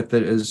fun with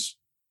it is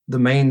the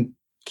main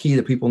key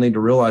that people need to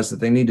realize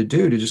that they need to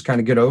do to just kind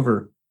of get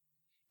over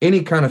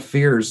any kind of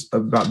fears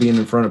about being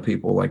in front of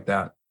people like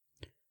that.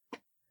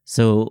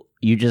 So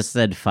you just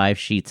said 5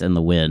 sheets in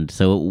the wind.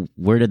 So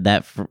where does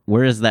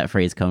that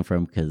phrase come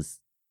from? Because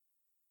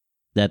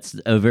that's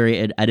I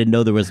didn't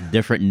know there was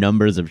different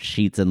numbers of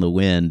sheets in the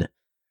wind.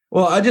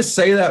 Well, I just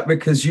say that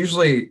because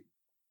usually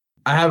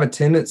I have a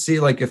tendency,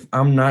 like if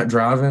I'm not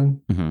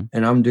driving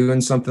and I'm doing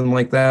something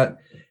like that,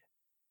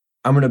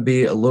 I'm going to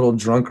be a little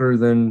drunker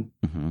than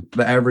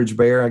the average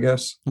bear, I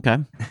guess.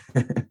 Okay.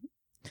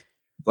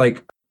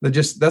 Like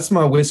that's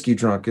my whiskey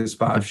drunk is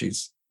 5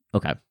 sheets.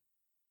 Okay.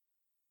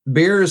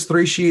 Beer is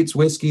 3 sheets,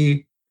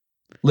 whiskey,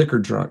 liquor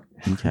drunk.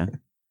 Okay.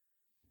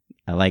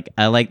 I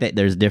like that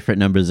there's different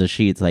numbers of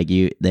sheets. Like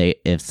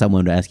if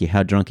someone would ask you,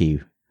 how drunk are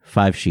you?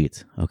 5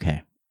 sheets.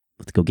 Okay.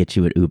 Let's go get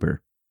you an Uber.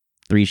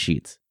 3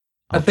 sheets.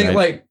 I think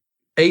like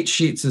 8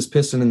 sheets is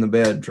pissing in the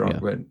bed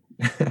drunk, but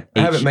I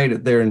haven't made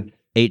it there. And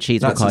 8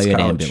 sheets will call you an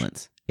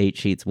ambulance. 8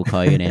 sheets will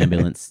call you an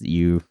ambulance.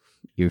 You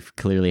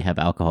clearly have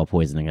alcohol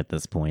poisoning at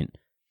this point.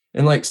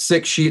 And like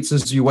 6 sheets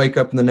is you wake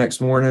up in the next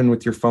morning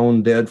with your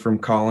phone dead from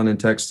calling and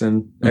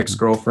texting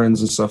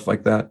ex-girlfriends and stuff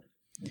like that.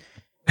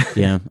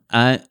 Yeah.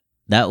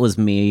 That was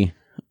me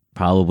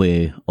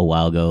probably a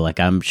while ago. Like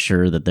I'm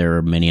sure that there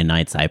are many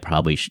nights I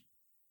probably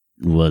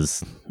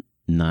was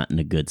not in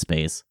a good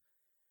space.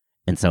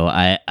 And so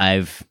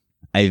I've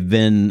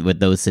been with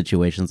those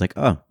situations like,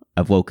 oh,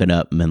 I've woken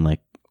up and been like,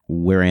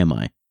 where am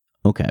I?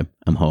 Okay,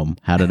 I'm home.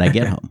 How did I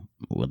get home?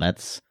 Well,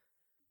 is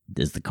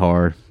the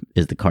car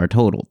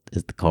totaled?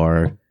 Is the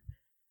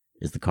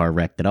car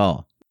wrecked at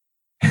all?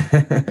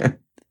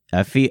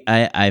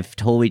 I've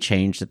totally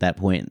changed at that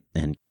point,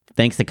 and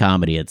thanks to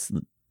comedy, it's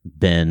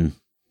been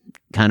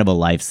kind of a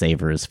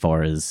lifesaver as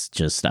far as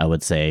just, I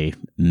would say,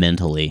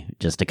 mentally,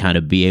 just to kind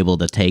of be able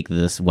to take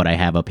what I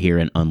have up here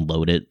and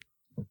unload it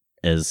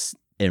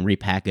and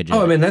repackage it.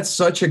 Oh, I mean, that's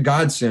such a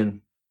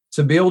godsend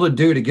to be able to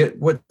do, to get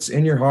what's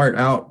in your heart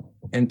out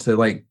and to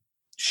like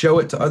show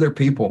it to other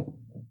people.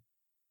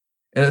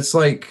 And it's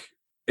like,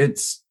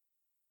 it's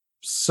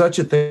such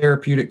a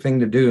therapeutic thing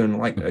to do. And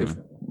like, if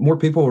more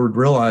people would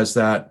realize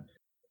that,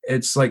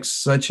 it's like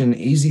such an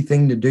easy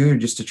thing to do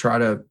just to try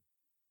to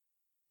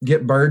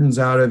get burdens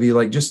out of you.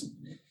 Like, just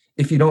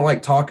if you don't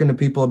like talking to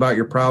people about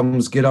your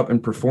problems, get up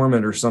and perform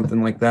it or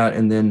something like that.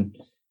 And then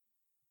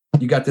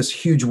you got this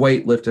huge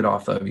weight lifted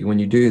off of you when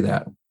you do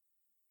that.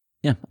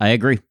 Yeah, I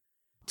agree.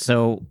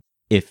 So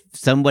if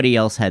somebody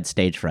else had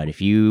stage fright,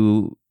 if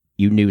you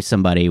you knew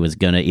somebody was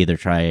gonna either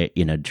try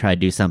to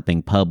do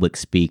something public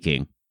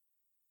speaking,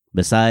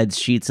 besides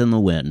Sheets in the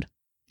Wind,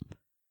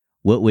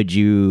 what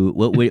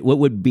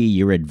would be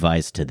your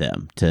advice to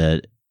them?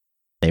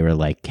 They were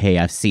like, hey,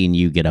 I've seen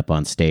you get up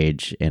on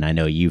stage, and I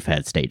know you've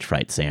had stage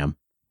fright, Sam.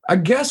 I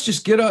guess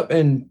just get up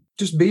and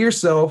just be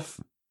yourself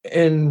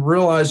and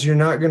realize you're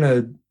not going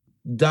to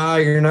die.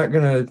 You're not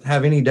going to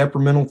have any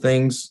detrimental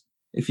things.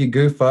 If you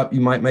goof up,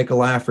 you might make a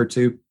laugh or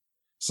two,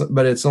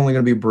 but it's only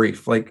going to be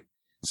brief. Like,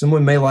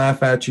 someone may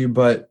laugh at you,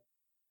 but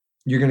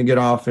you're going to get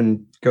off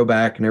and go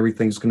back, and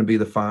everything's going to be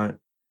the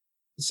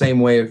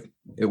same way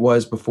it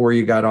was before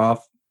you got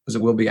off as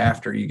it will be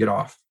after you get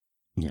off.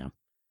 Yeah.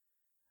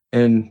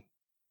 And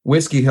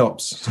whiskey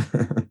helps.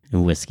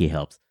 And whiskey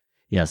helps.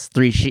 Yes,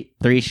 3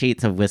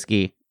 sheets of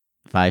whiskey,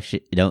 5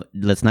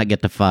 let's not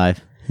get to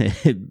 5.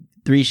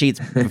 3 sheets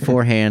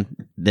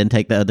beforehand, then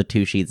take the other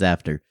 2 sheets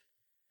after.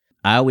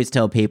 I always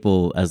tell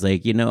people, I was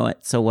like, you know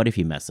what? So what if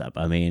you mess up?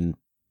 I mean,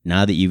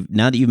 now that you've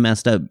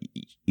messed up,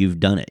 you've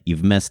done it.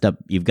 You've messed up.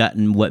 You've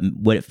gotten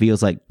what it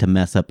feels like to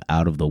mess up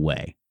out of the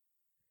way.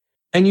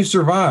 And you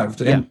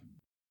survived. And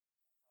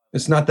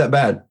it's not that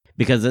bad.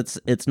 Because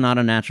it's not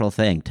a natural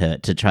thing to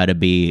try to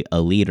be a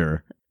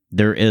leader.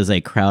 There is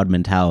a crowd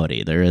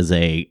mentality.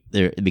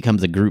 It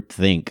becomes a group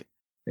think.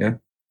 Yeah.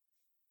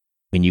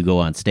 When you go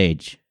on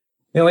stage.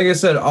 Yeah, like I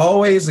said,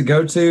 always the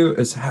go-to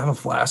is have a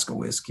flask of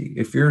whiskey.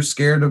 If you're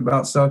scared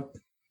about stuff,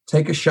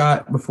 take a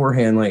shot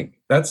beforehand. Like,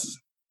 that's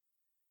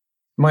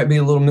might be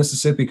a little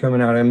Mississippi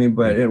coming out at me,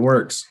 but it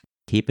works.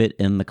 Keep it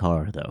in the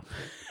car, though.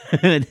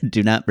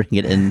 Do not bring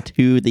it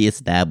into the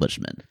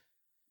establishment.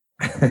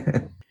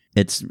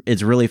 It's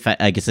really like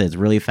I said, it's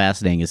really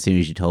fascinating. As soon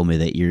as you told me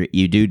that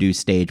you do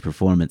stage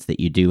performance, that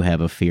you do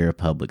have a fear of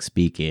public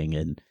speaking,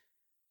 and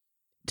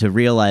to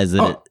realize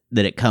that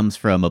it comes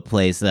from a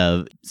place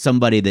of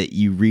somebody that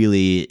you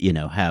really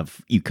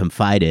you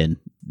confide in,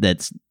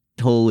 that's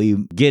totally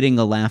getting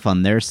a laugh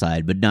on their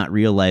side, but not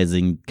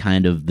realizing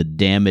kind of the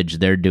damage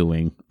they're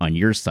doing on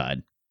your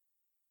side,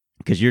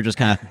 because you're just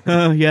kind of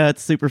oh yeah,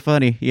 it's super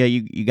funny, yeah,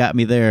 you got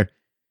me there,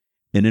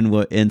 and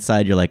then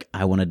inside you're like,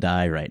 I want to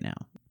die right now.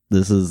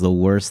 This is the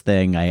worst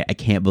thing. I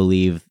can't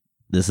believe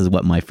this is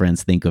what my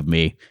friends think of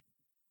me.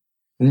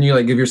 And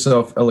you give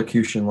yourself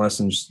elocution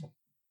lessons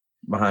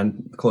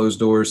behind closed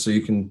doors so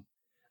you can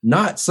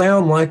not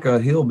sound like a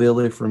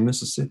hillbilly from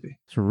Mississippi.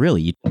 So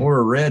really? Or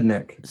a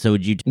redneck. So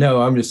would you...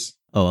 No, I'm just...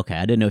 Oh, okay.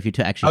 I didn't know if you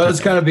actually... I was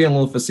kind of being a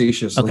little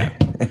facetious. Okay.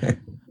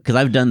 Because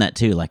I've done that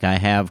too. Like, I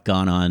have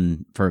gone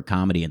on for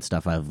comedy and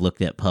stuff. I've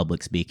looked at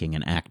public speaking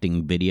and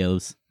acting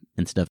videos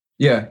and stuff.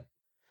 Yeah.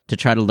 To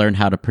try to learn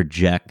how to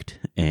project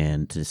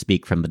and to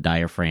speak from the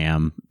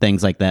diaphragm,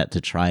 things like that,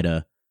 to try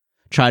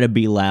to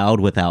be loud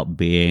without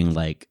being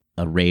like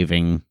a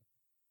raving,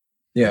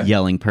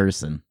 yelling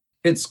person.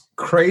 It's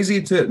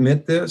crazy to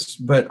admit this,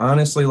 but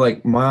honestly,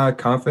 like, my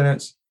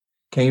confidence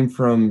came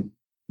from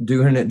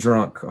doing it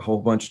drunk a whole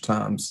bunch of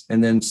times,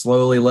 and then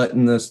slowly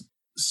letting this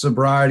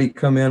sobriety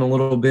come in a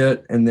little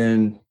bit, and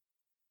then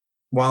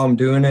while I'm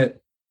doing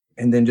it,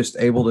 and then just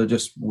able to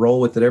just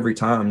roll with it every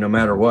time, no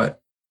matter what.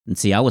 And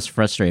see, I was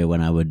frustrated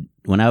when I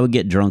would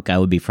get drunk. I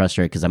would be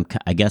frustrated because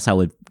I guess I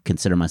would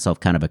consider myself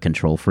kind of a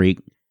control freak,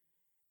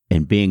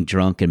 and being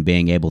drunk and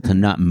being able to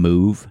not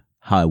move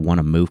how I want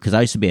to move. Because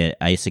I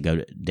used to go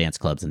to dance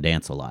clubs and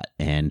dance a lot,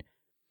 and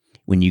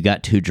when you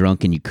got too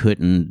drunk and you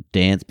couldn't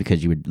dance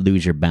because you would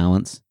lose your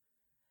balance,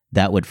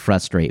 that would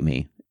frustrate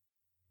me.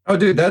 Oh,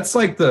 dude, that's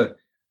like the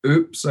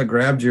 "oops, I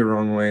grabbed you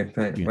wrong way"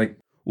 thing. Yeah. Like,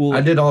 well,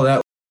 I did all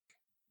that.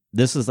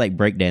 This is like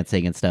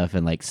breakdancing and stuff,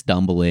 and like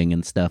stumbling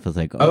and stuff. It's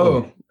like,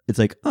 it's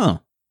like,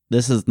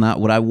 this is not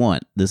what I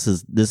want. This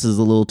is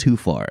a little too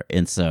far.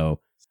 And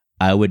so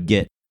I would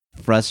get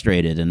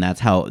frustrated, and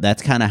that's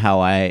kind of how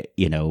I,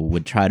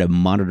 would try to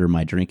monitor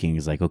my drinking.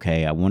 Is like,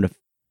 okay, I want to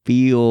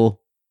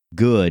feel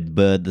good,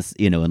 but this,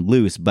 and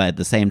loose, but at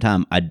the same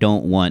time, I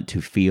don't want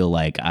to feel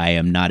like I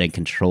am not in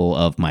control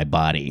of my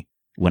body.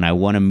 When I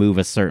want to move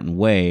a certain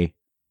way,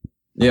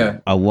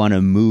 I want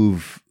to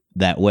move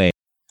that way.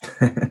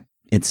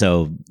 And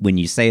so when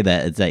you say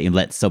that, it's that you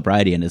let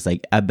sobriety in. It's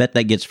like, I bet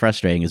that gets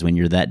frustrating is when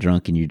you're that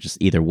drunk and you just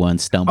either one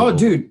stumble. Oh,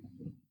 dude,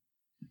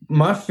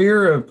 my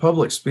fear of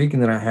public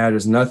speaking that I had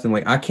is nothing.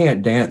 Like, I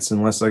can't dance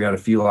unless I got a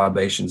few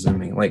libations in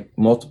me, like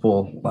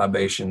multiple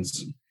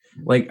libations.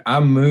 Like,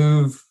 I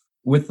move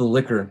with the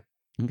liquor.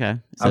 Okay.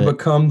 So, I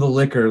become the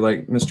liquor,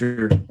 like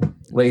Mr.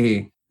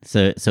 Leahy.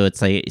 So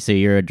it's like, so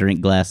you're a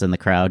drink glass in the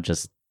crowd,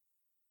 just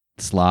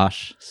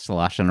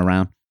sloshing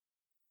around.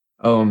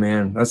 Oh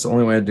man, that's the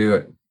only way I do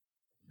it.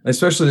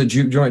 Especially the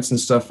juke joints and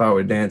stuff I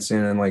would dance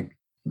in. And like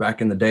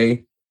back in the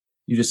day,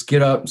 you just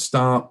get up,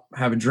 stomp,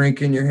 have a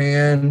drink in your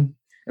hand.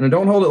 And I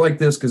don't hold it like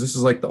this, because this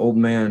is like the old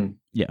man.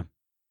 Yeah.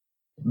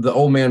 The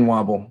old man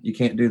wobble. You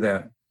can't do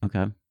that.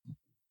 Okay.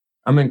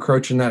 I'm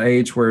encroaching that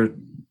age where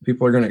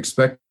people are going to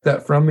expect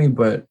that from me,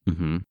 but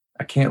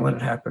I can't let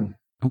it happen.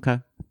 Okay.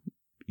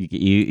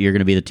 You're going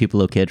to be the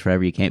Tupelo kid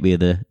forever. You can't be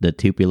the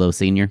Tupelo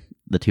senior,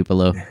 the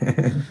Tupelo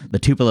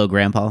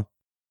grandpa.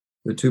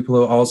 The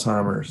Tupelo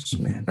Alzheimer's,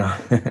 man.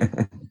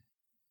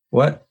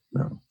 What?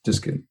 No,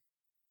 just kidding.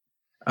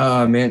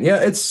 Man,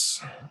 yeah,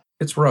 it's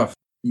rough.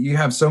 You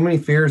have so many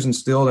fears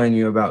instilled in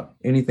you about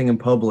anything in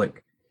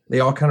public. They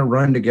all kind of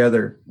run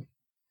together,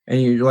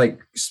 and you like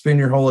spend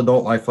your whole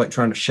adult life like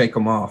trying to shake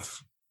them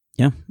off.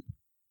 Yeah.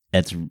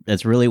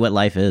 It's really what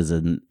life is,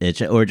 and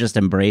or just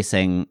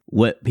embracing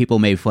what people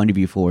made fun of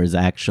you for is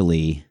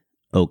actually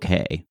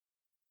okay.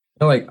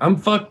 Like, I'm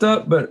fucked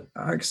up, but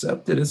I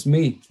accept it. It's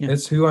me. Yeah.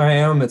 It's who I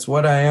am. It's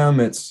what I am.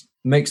 It's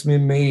makes me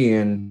me,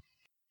 and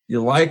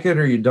you like it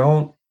or you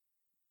don't.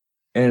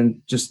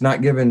 And just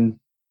not giving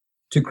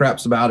two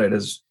craps about it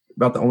is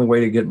about the only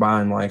way to get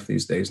by in life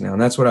these days now.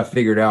 And that's what I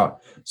figured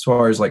out as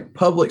far as like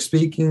public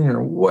speaking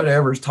or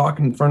whatever,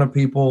 talking in front of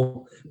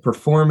people,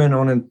 performing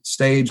on a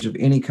stage of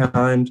any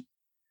kind.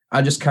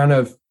 I just kind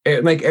of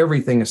make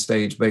everything a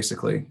stage,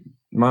 basically.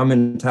 My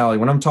mentality.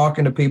 When I'm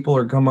talking to people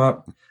or come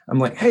up, I'm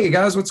like, hey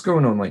guys, what's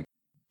going on? Like,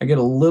 I get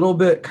a little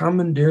bit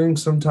commandeering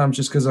sometimes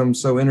just because I'm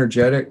so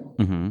energetic.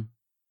 Mm-hmm.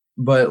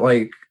 But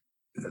like,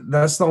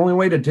 that's the only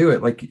way to do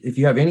it. Like, if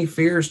you have any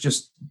fears,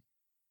 just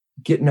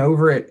getting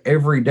over it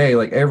every day,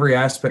 like every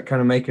aspect, kind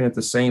of making it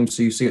the same.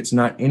 So you see it's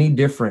not any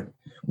different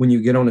when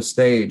you get on a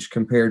stage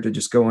compared to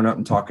just going up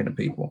and talking to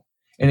people.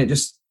 And it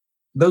just,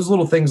 those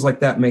little things like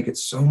that make it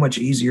so much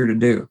easier to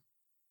do.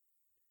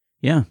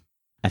 Yeah.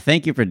 I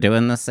thank you for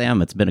doing this,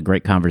 Sam. It's been a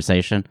great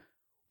conversation.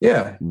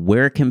 Yeah.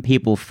 Where can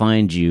people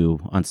find you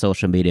on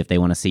social media if they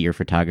want to see your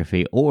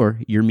photography or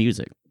your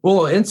music?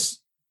 Well,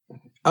 it's,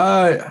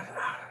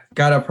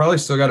 God, I probably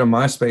still got a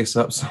MySpace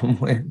up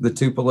somewhere. The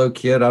Tupelo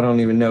Kid. I don't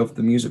even know if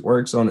the music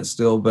works on it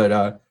still.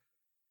 But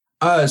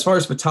as far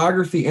as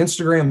photography,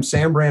 Instagram,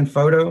 Sam Brand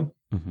Photo,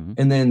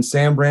 and then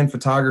Sam Brand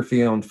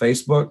Photography on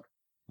Facebook,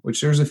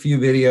 which there's a few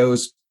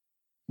videos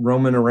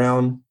roaming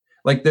around.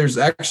 Like, there's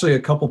actually a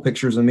couple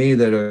pictures of me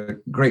that a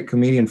great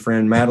comedian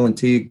friend, Madeline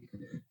Teague,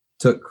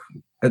 took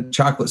at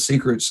Chocolate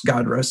Secrets.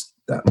 God rest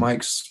that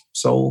Mike's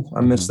soul.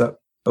 I missed that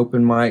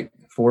open mic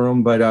for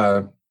him. But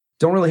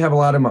don't really have a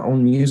lot of my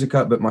own music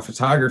up, but my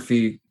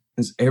photography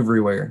is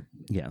everywhere.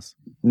 Yes.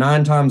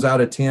 9 times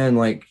out of 10,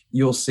 like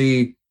you'll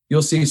see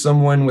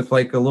someone with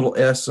like a little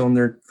S on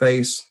their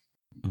face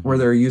where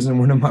they're using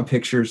one of my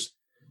pictures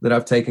that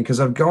I've taken,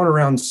 because I've gone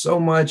around so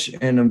much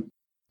and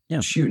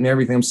I'm shooting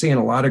everything. I'm seeing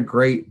a lot of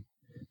great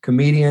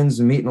comedians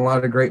and meeting a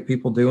lot of great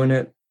people doing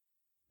it.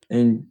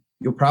 And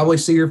you'll probably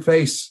see your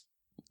face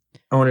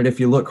on it if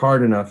you look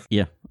hard enough.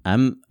 Yeah.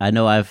 I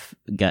know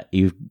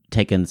you've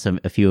taken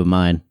a few of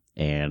mine.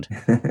 And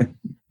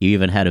you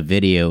even had a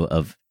video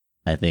of,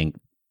 I think,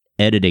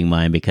 editing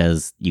mine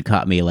because you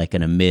caught me like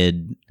in a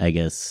mid, I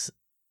guess,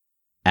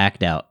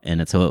 act out.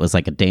 And so it was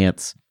like a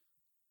dance.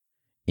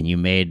 And you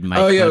made my...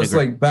 Oh, yeah, it was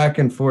like back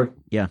and forth.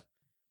 Yeah.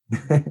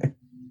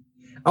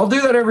 I'll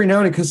do that every now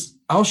and then because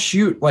I'll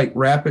shoot like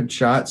rapid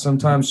shots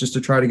sometimes just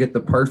to try to get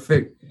the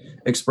perfect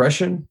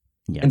expression.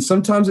 Yeah. And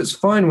sometimes it's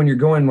fun when you're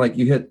going like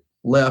you hit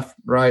left,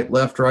 right,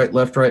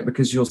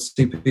 because you'll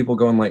see people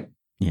going like,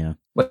 yeah,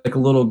 like a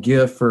little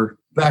GIF or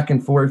back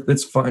and forth.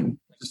 It's fun.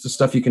 Just the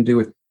stuff you can do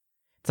with.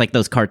 It's like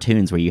those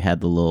cartoons where you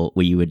had where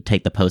you would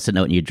take the Post-it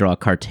note and you draw a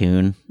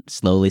cartoon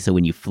slowly. So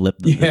when you flip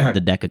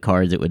the deck of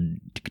cards, it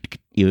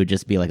would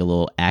just be like a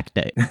little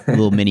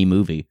little mini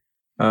movie.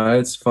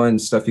 It's fun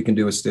stuff you can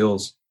do with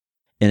stills.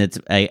 And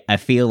I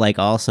feel like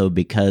also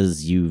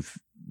because you've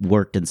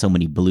worked in so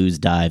many blues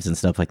dives and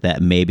stuff like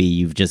that, maybe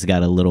you've just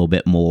got a little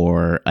bit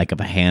more like of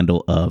a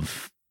handle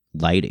of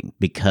lighting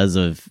because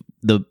of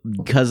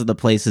the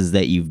places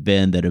that you've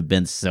been that have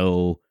been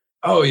so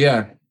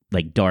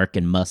like dark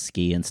and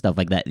musky and stuff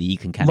like that you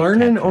can kind of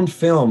learning on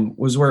film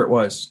was where it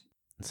was.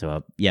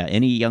 So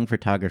any young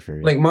photographer,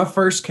 like my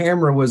first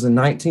camera was a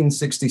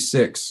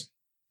 1966.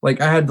 Like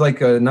I had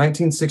like a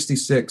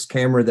 1966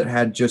 camera that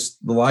had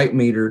just the light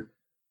meter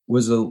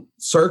was a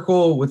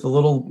circle with a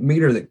little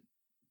meter that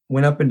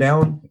went up and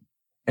down,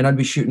 and I'd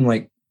be shooting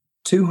like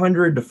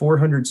 200 to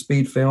 400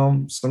 speed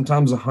film,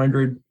 sometimes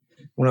 100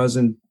 when I was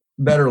in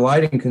better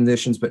lighting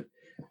conditions, but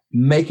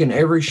making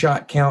every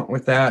shot count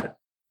with that,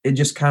 it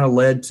just kind of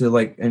led to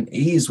like an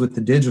ease with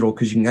the digital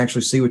because you can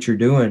actually see what you're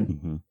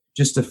doing,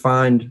 just to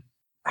find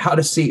how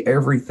to see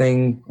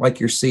everything like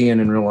you're seeing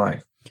in real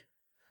life.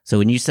 So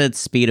when you said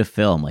speed of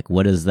film, like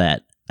what is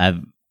that?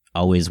 I've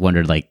always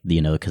wondered, like,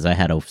 because I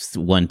had a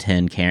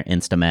 110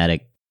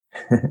 Instamatic.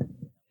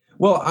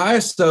 Well,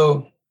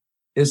 ISO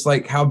is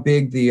like how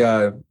big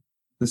the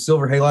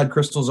silver halide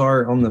crystals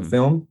are on the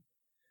film.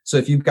 So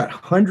if you've got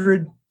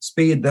 100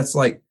 speed, that's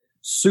like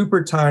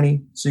super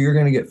tiny. So you're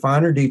going to get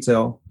finer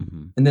detail.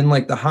 And then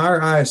like the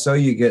higher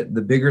ISO you get,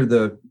 the bigger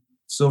the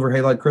silver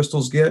halide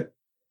crystals get.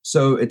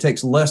 So it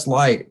takes less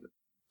light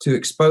to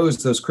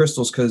expose those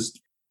crystals because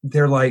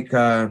they're like,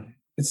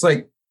 it's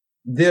like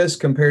this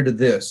compared to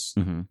this.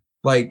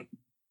 Like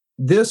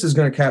this is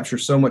going to capture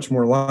so much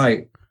more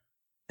light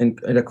and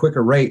at a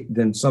quicker rate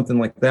than something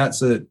like that.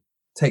 So it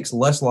takes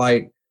less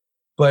light.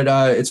 But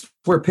it's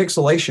where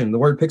the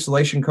word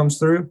pixelation comes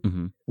through.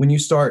 When you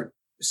start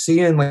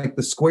seeing like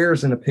the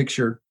squares in a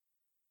picture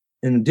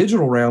in the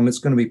digital realm, it's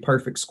going to be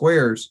perfect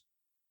squares.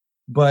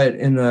 But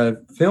in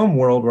the film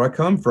world where I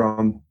come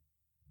from,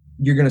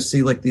 you're going to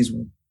see like these,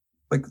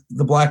 like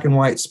the black and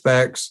white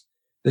specks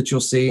that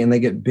you'll see, and they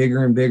get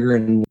bigger and bigger,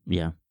 and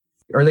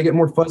or they get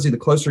more fuzzy the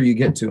closer you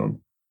get to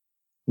them,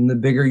 and the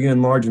bigger you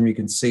enlarge them, you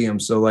can see them.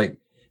 So like,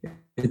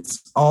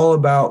 it's all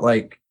about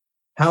like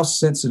how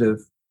sensitive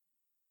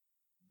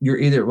you're,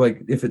 either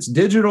like if it's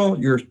digital,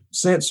 your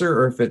sensor,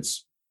 or if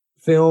it's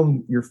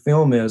film, your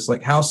film is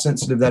like how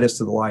sensitive that is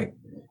to the light,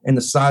 and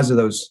the size of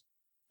those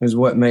is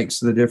what makes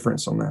the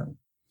difference on that.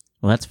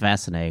 Well, that's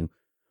fascinating.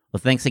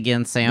 Well, thanks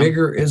again, Sam.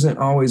 Bigger isn't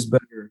always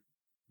better.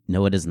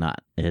 No, it is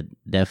not. It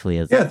definitely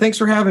is. Yeah, thanks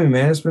for having me,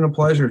 man. It's been a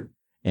pleasure.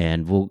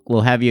 And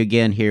we'll have you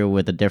again here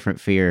with a different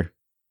fear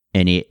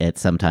at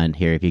some time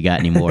here if you got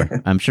any more.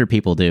 I'm sure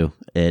people do.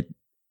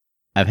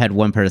 I've had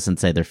one person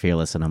say they're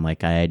fearless, and I'm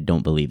like, I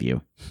don't believe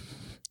you.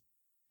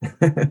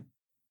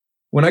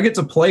 When I get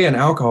to play an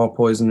alcohol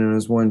poisoning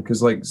is one,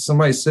 because like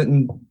somebody's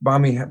sitting by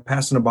me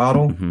passing a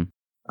bottle, Mm-hmm.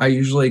 I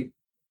usually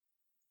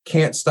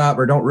can't stop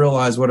or don't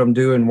realize what I'm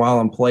doing while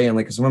I'm playing.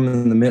 Like, because I'm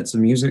in the midst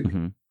of music,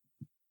 Mm-hmm.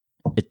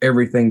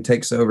 Everything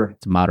takes over.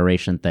 It's a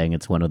moderation thing.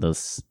 It's one of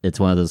those,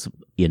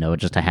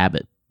 just a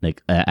habit.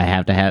 Like I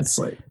have to have, It's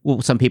like,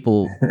 well, some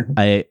people,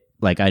 I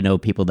know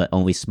people that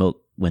only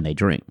smoke when they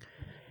drink.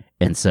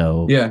 And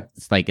so yeah,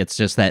 it's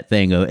just that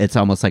thing. It's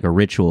almost like a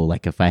ritual.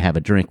 Like if I have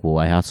a drink, well,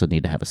 I also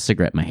need to have a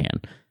cigarette in my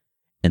hand.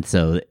 And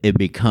so it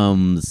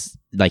becomes,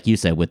 like you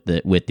said, with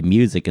the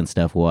music and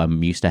stuff, well,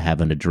 I'm used to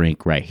having a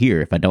drink right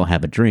here. If I don't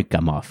have a drink,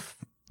 I'm off.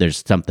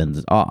 There's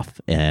something's off,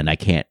 and I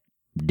can't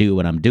do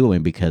what I'm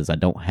doing because I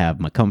don't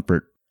have my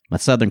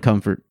Southern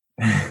comfort.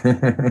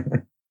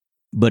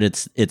 But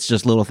it's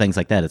just little things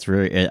like that. It's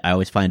really, I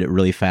always find it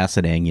really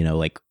fascinating,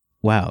 like,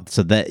 wow.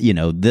 So that,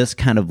 this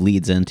kind of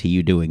leads into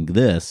you doing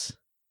this.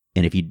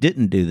 And if you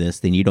didn't do this,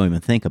 then you don't even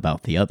think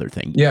about the other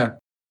thing. yeah.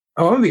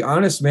 Oh, I'm gonna be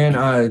honest,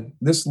 man.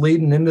 This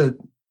leading into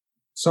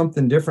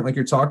something different, like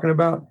you're talking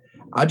about.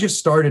 I just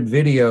started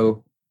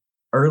video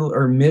early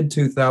or mid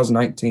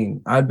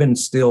 2019. I'd been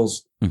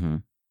stills Mm-hmm.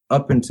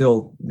 up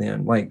until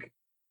then. Like,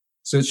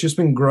 so it's just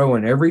been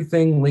growing.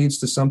 Everything leads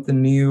to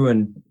something new,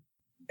 and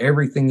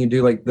everything you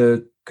do, like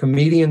the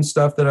comedian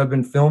stuff that I've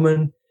been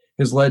filming,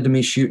 has led to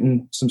me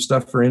shooting some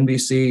stuff for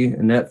NBC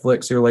and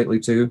Netflix here lately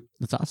too.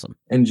 That's awesome.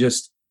 And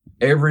just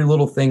every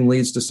little thing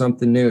leads to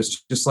something new.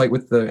 It's just like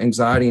with the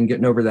anxiety and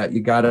getting over that,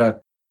 you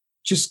gotta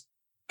just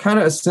kind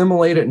of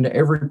assimilate it into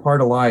every part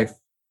of life,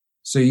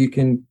 so you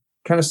can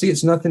kind of see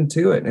it's nothing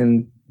to it,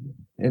 and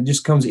it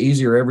just comes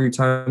easier every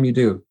time you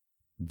do.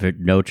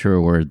 No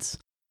truer words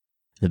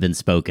have been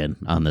spoken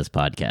on this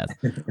podcast.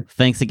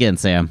 Thanks again,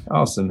 Sam.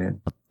 Awesome, man.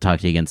 I'll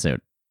talk to you again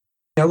soon.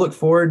 I look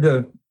forward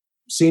to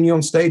seeing you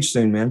on stage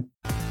soon, man.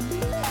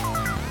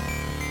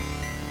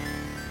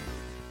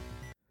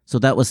 So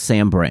that was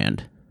Sam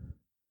Brand.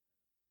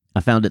 I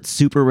found it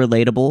super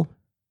relatable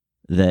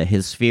that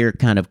his fear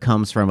kind of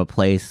comes from a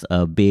place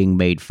of being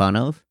made fun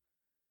of,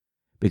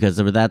 because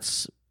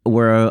that's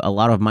where a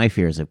lot of my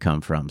fears have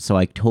come from. So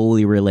I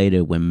totally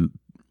related when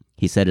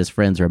he said his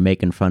friends were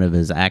making fun of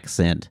his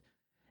accent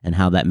and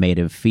how that made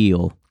him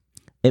feel.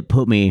 It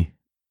put me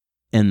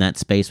in that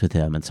space with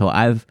him. And so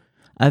I've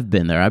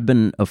been there. I've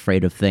been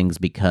afraid of things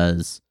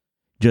because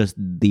just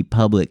the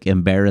public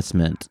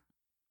embarrassment.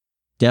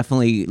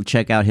 Definitely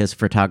check out his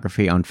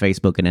photography on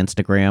Facebook and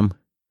Instagram.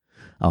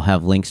 I'll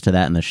have links to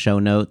that in the show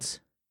notes.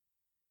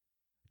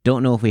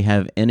 Don't know if we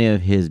have any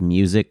of his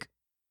music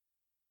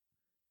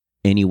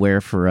anywhere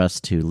for us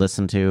to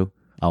listen to.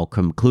 I'll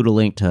include a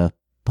link to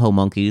Po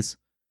Monkeys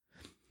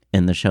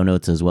in the show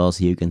notes as well,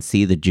 so you can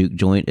see the juke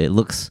joint. It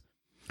looks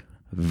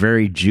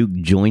very juke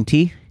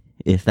jointy,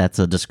 if that's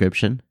a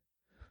description.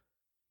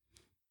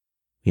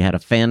 We had a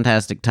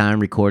fantastic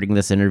time recording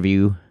this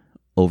interview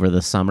over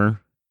the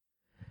summer.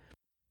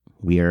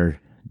 We are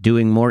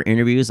doing more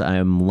interviews. I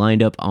am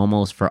lined up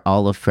almost for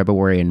all of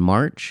February and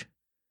March.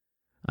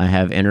 I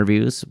have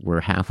interviews.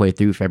 We're halfway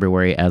through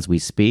February as we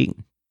speak.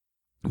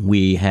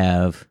 We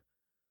have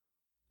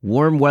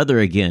warm weather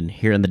again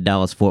here in the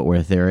Dallas-Fort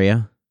Worth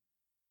area.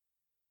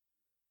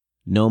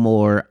 No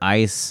more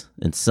ice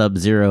and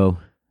sub-zero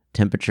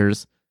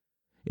temperatures.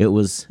 It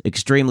was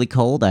extremely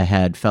cold. I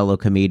had fellow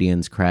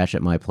comedians crash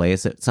at my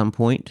place at some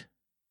point.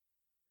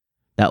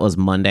 That was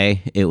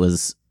Monday. It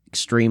was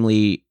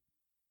extremely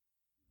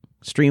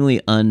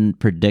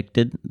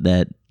unpredicted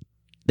that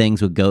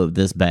things would go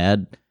this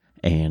bad.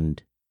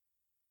 And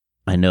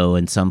I know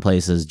in some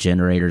places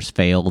generators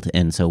failed,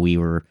 and so we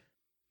were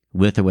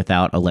with or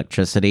without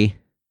electricity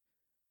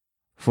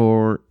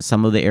for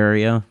some of the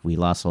area. We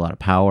lost a lot of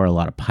power. A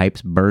lot of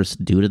pipes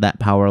burst due to that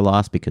power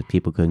loss because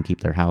people couldn't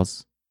keep their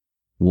house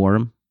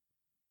warm.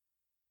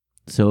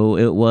 So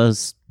it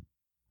was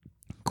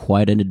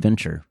quite an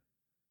adventure.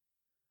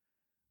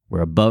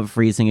 We're above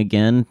freezing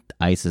again.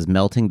 Ice is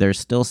melting. There's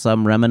still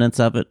some remnants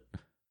of it.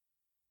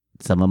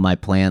 Some of my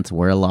plants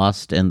were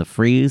lost in the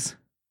freeze,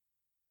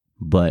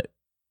 but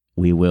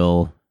we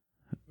will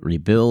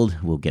rebuild.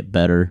 We'll get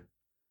better.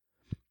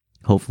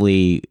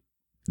 Hopefully,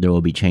 there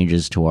will be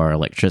changes to our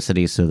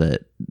electricity so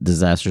that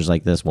disasters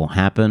like this won't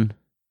happen.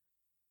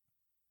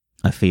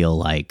 I feel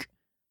like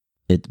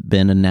it's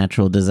been a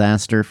natural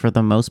disaster for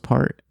the most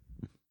part.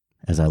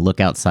 As I look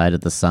outside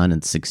at the sun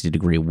and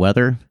 60-degree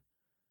weather,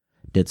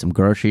 did some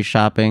grocery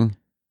shopping,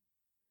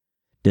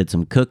 did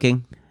some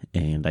cooking,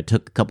 and I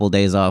took a couple of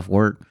days off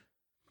work,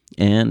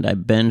 and I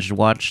binge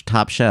watched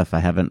Top Chef. I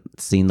haven't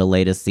seen the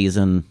latest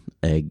season.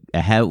 I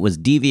was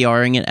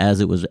DVRing it as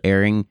it was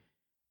airing,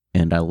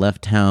 and I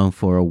left town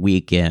for a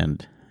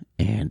weekend,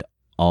 and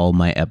all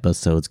my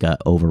episodes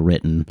got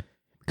overwritten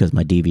because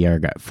my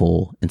DVR got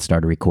full and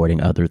started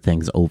recording other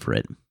things over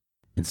it.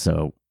 And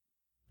so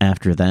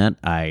after that,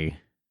 I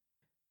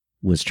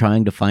was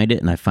trying to find it,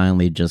 and I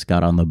finally just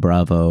got on the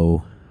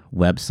Bravo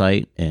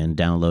website and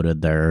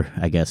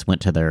downloaded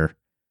went to their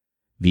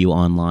view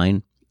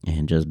online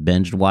and just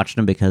binged watched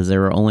them because they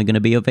were only going to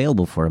be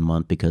available for a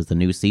month because the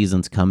new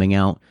season's coming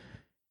out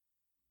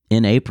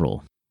in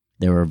April.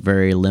 They were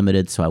very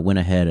limited, so I went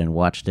ahead and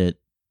watched it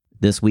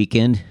this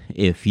weekend.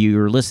 If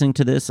you're listening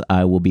to this,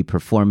 I will be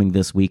performing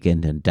this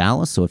weekend in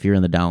Dallas, so if you're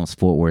in the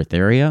Dallas-Fort Worth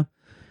area,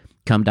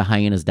 come to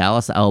Hyenas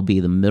Dallas. I'll be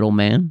the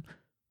middleman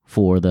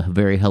for the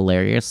very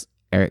hilarious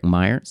Eric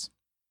Myers.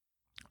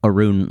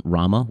 Arun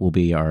Rama will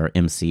be our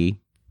MC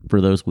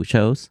for those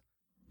shows.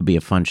 It'll be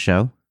a fun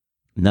show.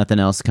 Nothing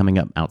else coming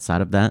up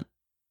outside of that.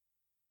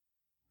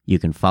 You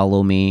can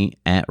follow me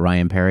at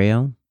Ryan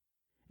Perio.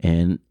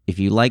 And if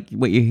you like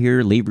what you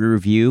hear, leave a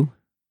review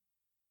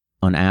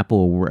on Apple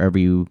or wherever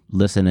you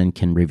listen and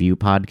can review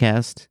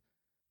podcasts.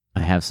 I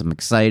have some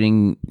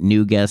exciting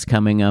new guests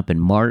coming up in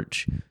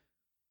March.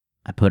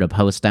 I put a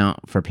post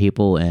out for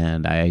people,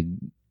 and I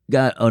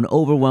got an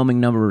overwhelming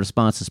number of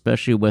responses,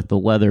 especially with the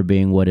weather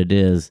being what it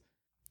is.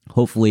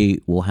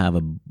 Hopefully, we'll have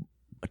a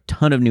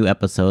ton of new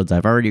episodes.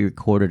 I've already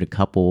recorded a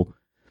couple,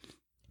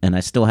 and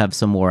I still have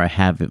some more I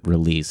haven't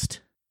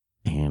released.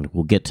 And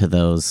we'll get to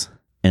those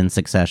in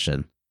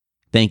succession.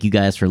 Thank you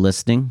guys for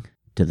listening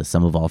to the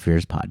Sum of All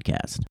Fears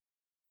podcast.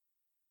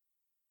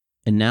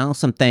 And now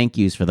some thank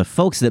yous for the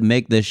folks that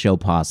make this show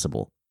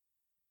possible.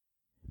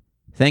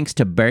 Thanks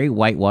to Barry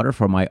Whitewater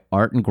for my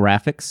art and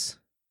graphics.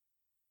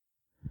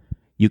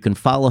 You can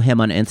follow him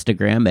on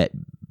Instagram at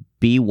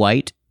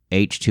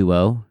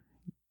bwhiteh2o.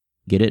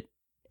 Get it?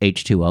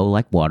 H2O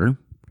like water.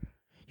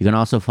 You can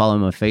also follow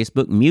him on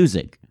Facebook,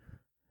 Music.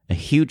 A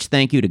huge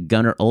thank you to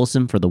Gunnar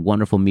Olsen for the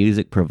wonderful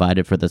music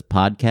provided for this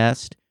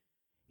podcast.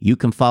 You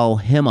can follow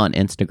him on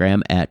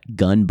Instagram at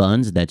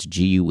gunbuns, that's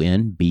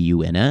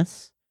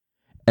GUNBUNS,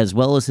 as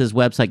well as his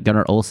website,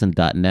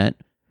 gunnarolsen.net.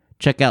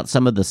 Check out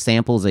some of the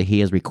samples that he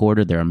has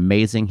recorded. They're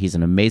amazing. He's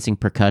an amazing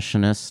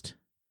percussionist.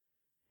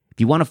 If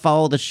you want to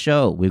follow the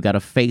show, we've got a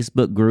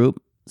Facebook group,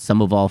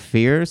 Sum of All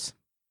Fears.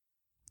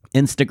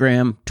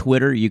 Instagram,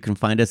 Twitter, you can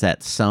find us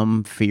at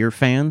Some Fear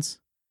Fans.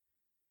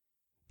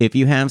 If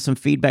you have some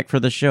feedback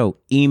for the show,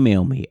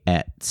 email me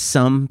at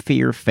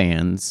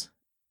somefearfans,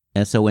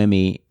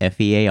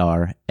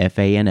 SOMEFEARFANS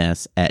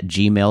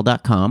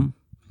 @gmail.com.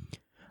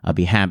 I'll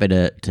be happy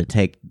to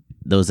take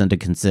those into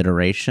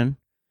consideration.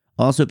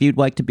 Also, if you'd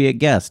like to be a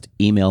guest,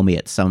 email me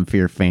at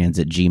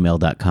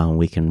somefearfans@gmail.com.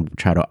 We can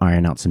try to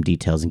iron out some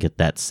details and get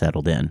that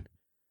settled in.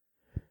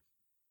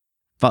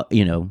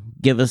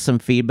 Give us some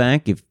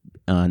feedback. If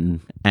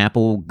on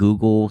Apple,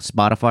 Google,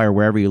 Spotify, or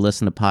wherever you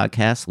listen to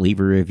podcasts,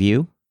 leave a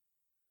review.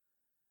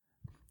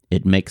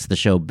 It makes the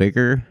show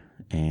bigger,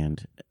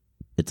 and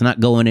it's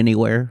not going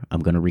anywhere. I'm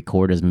going to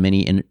record as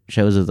many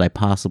shows as I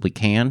possibly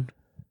can.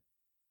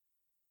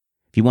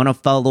 If you want to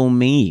follow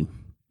me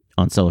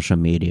on social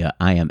media,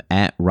 I am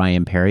at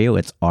Ryan Perio.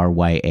 It's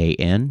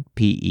RyanPerio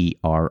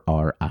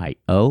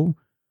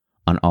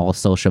on all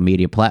social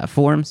media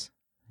platforms.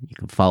 You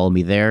can follow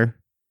me there,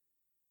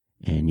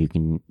 and you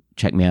can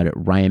check me out at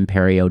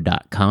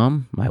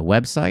ryanperio.com, my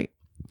website.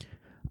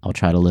 I'll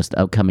try to list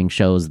upcoming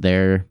shows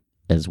there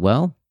as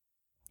well.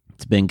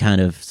 It's been kind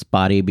of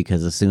spotty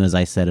because as soon as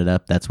I set it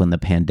up, that's when the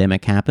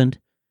pandemic happened,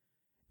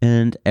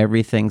 and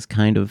everything's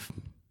kind of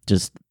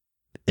just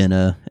in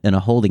a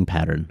holding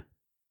pattern.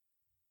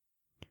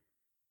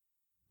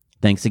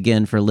 Thanks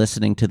again for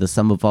listening to the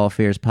Sum of All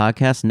Fears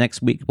podcast.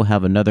 Next week, we'll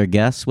have another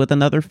guest with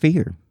another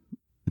fear.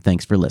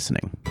 Thanks for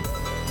listening.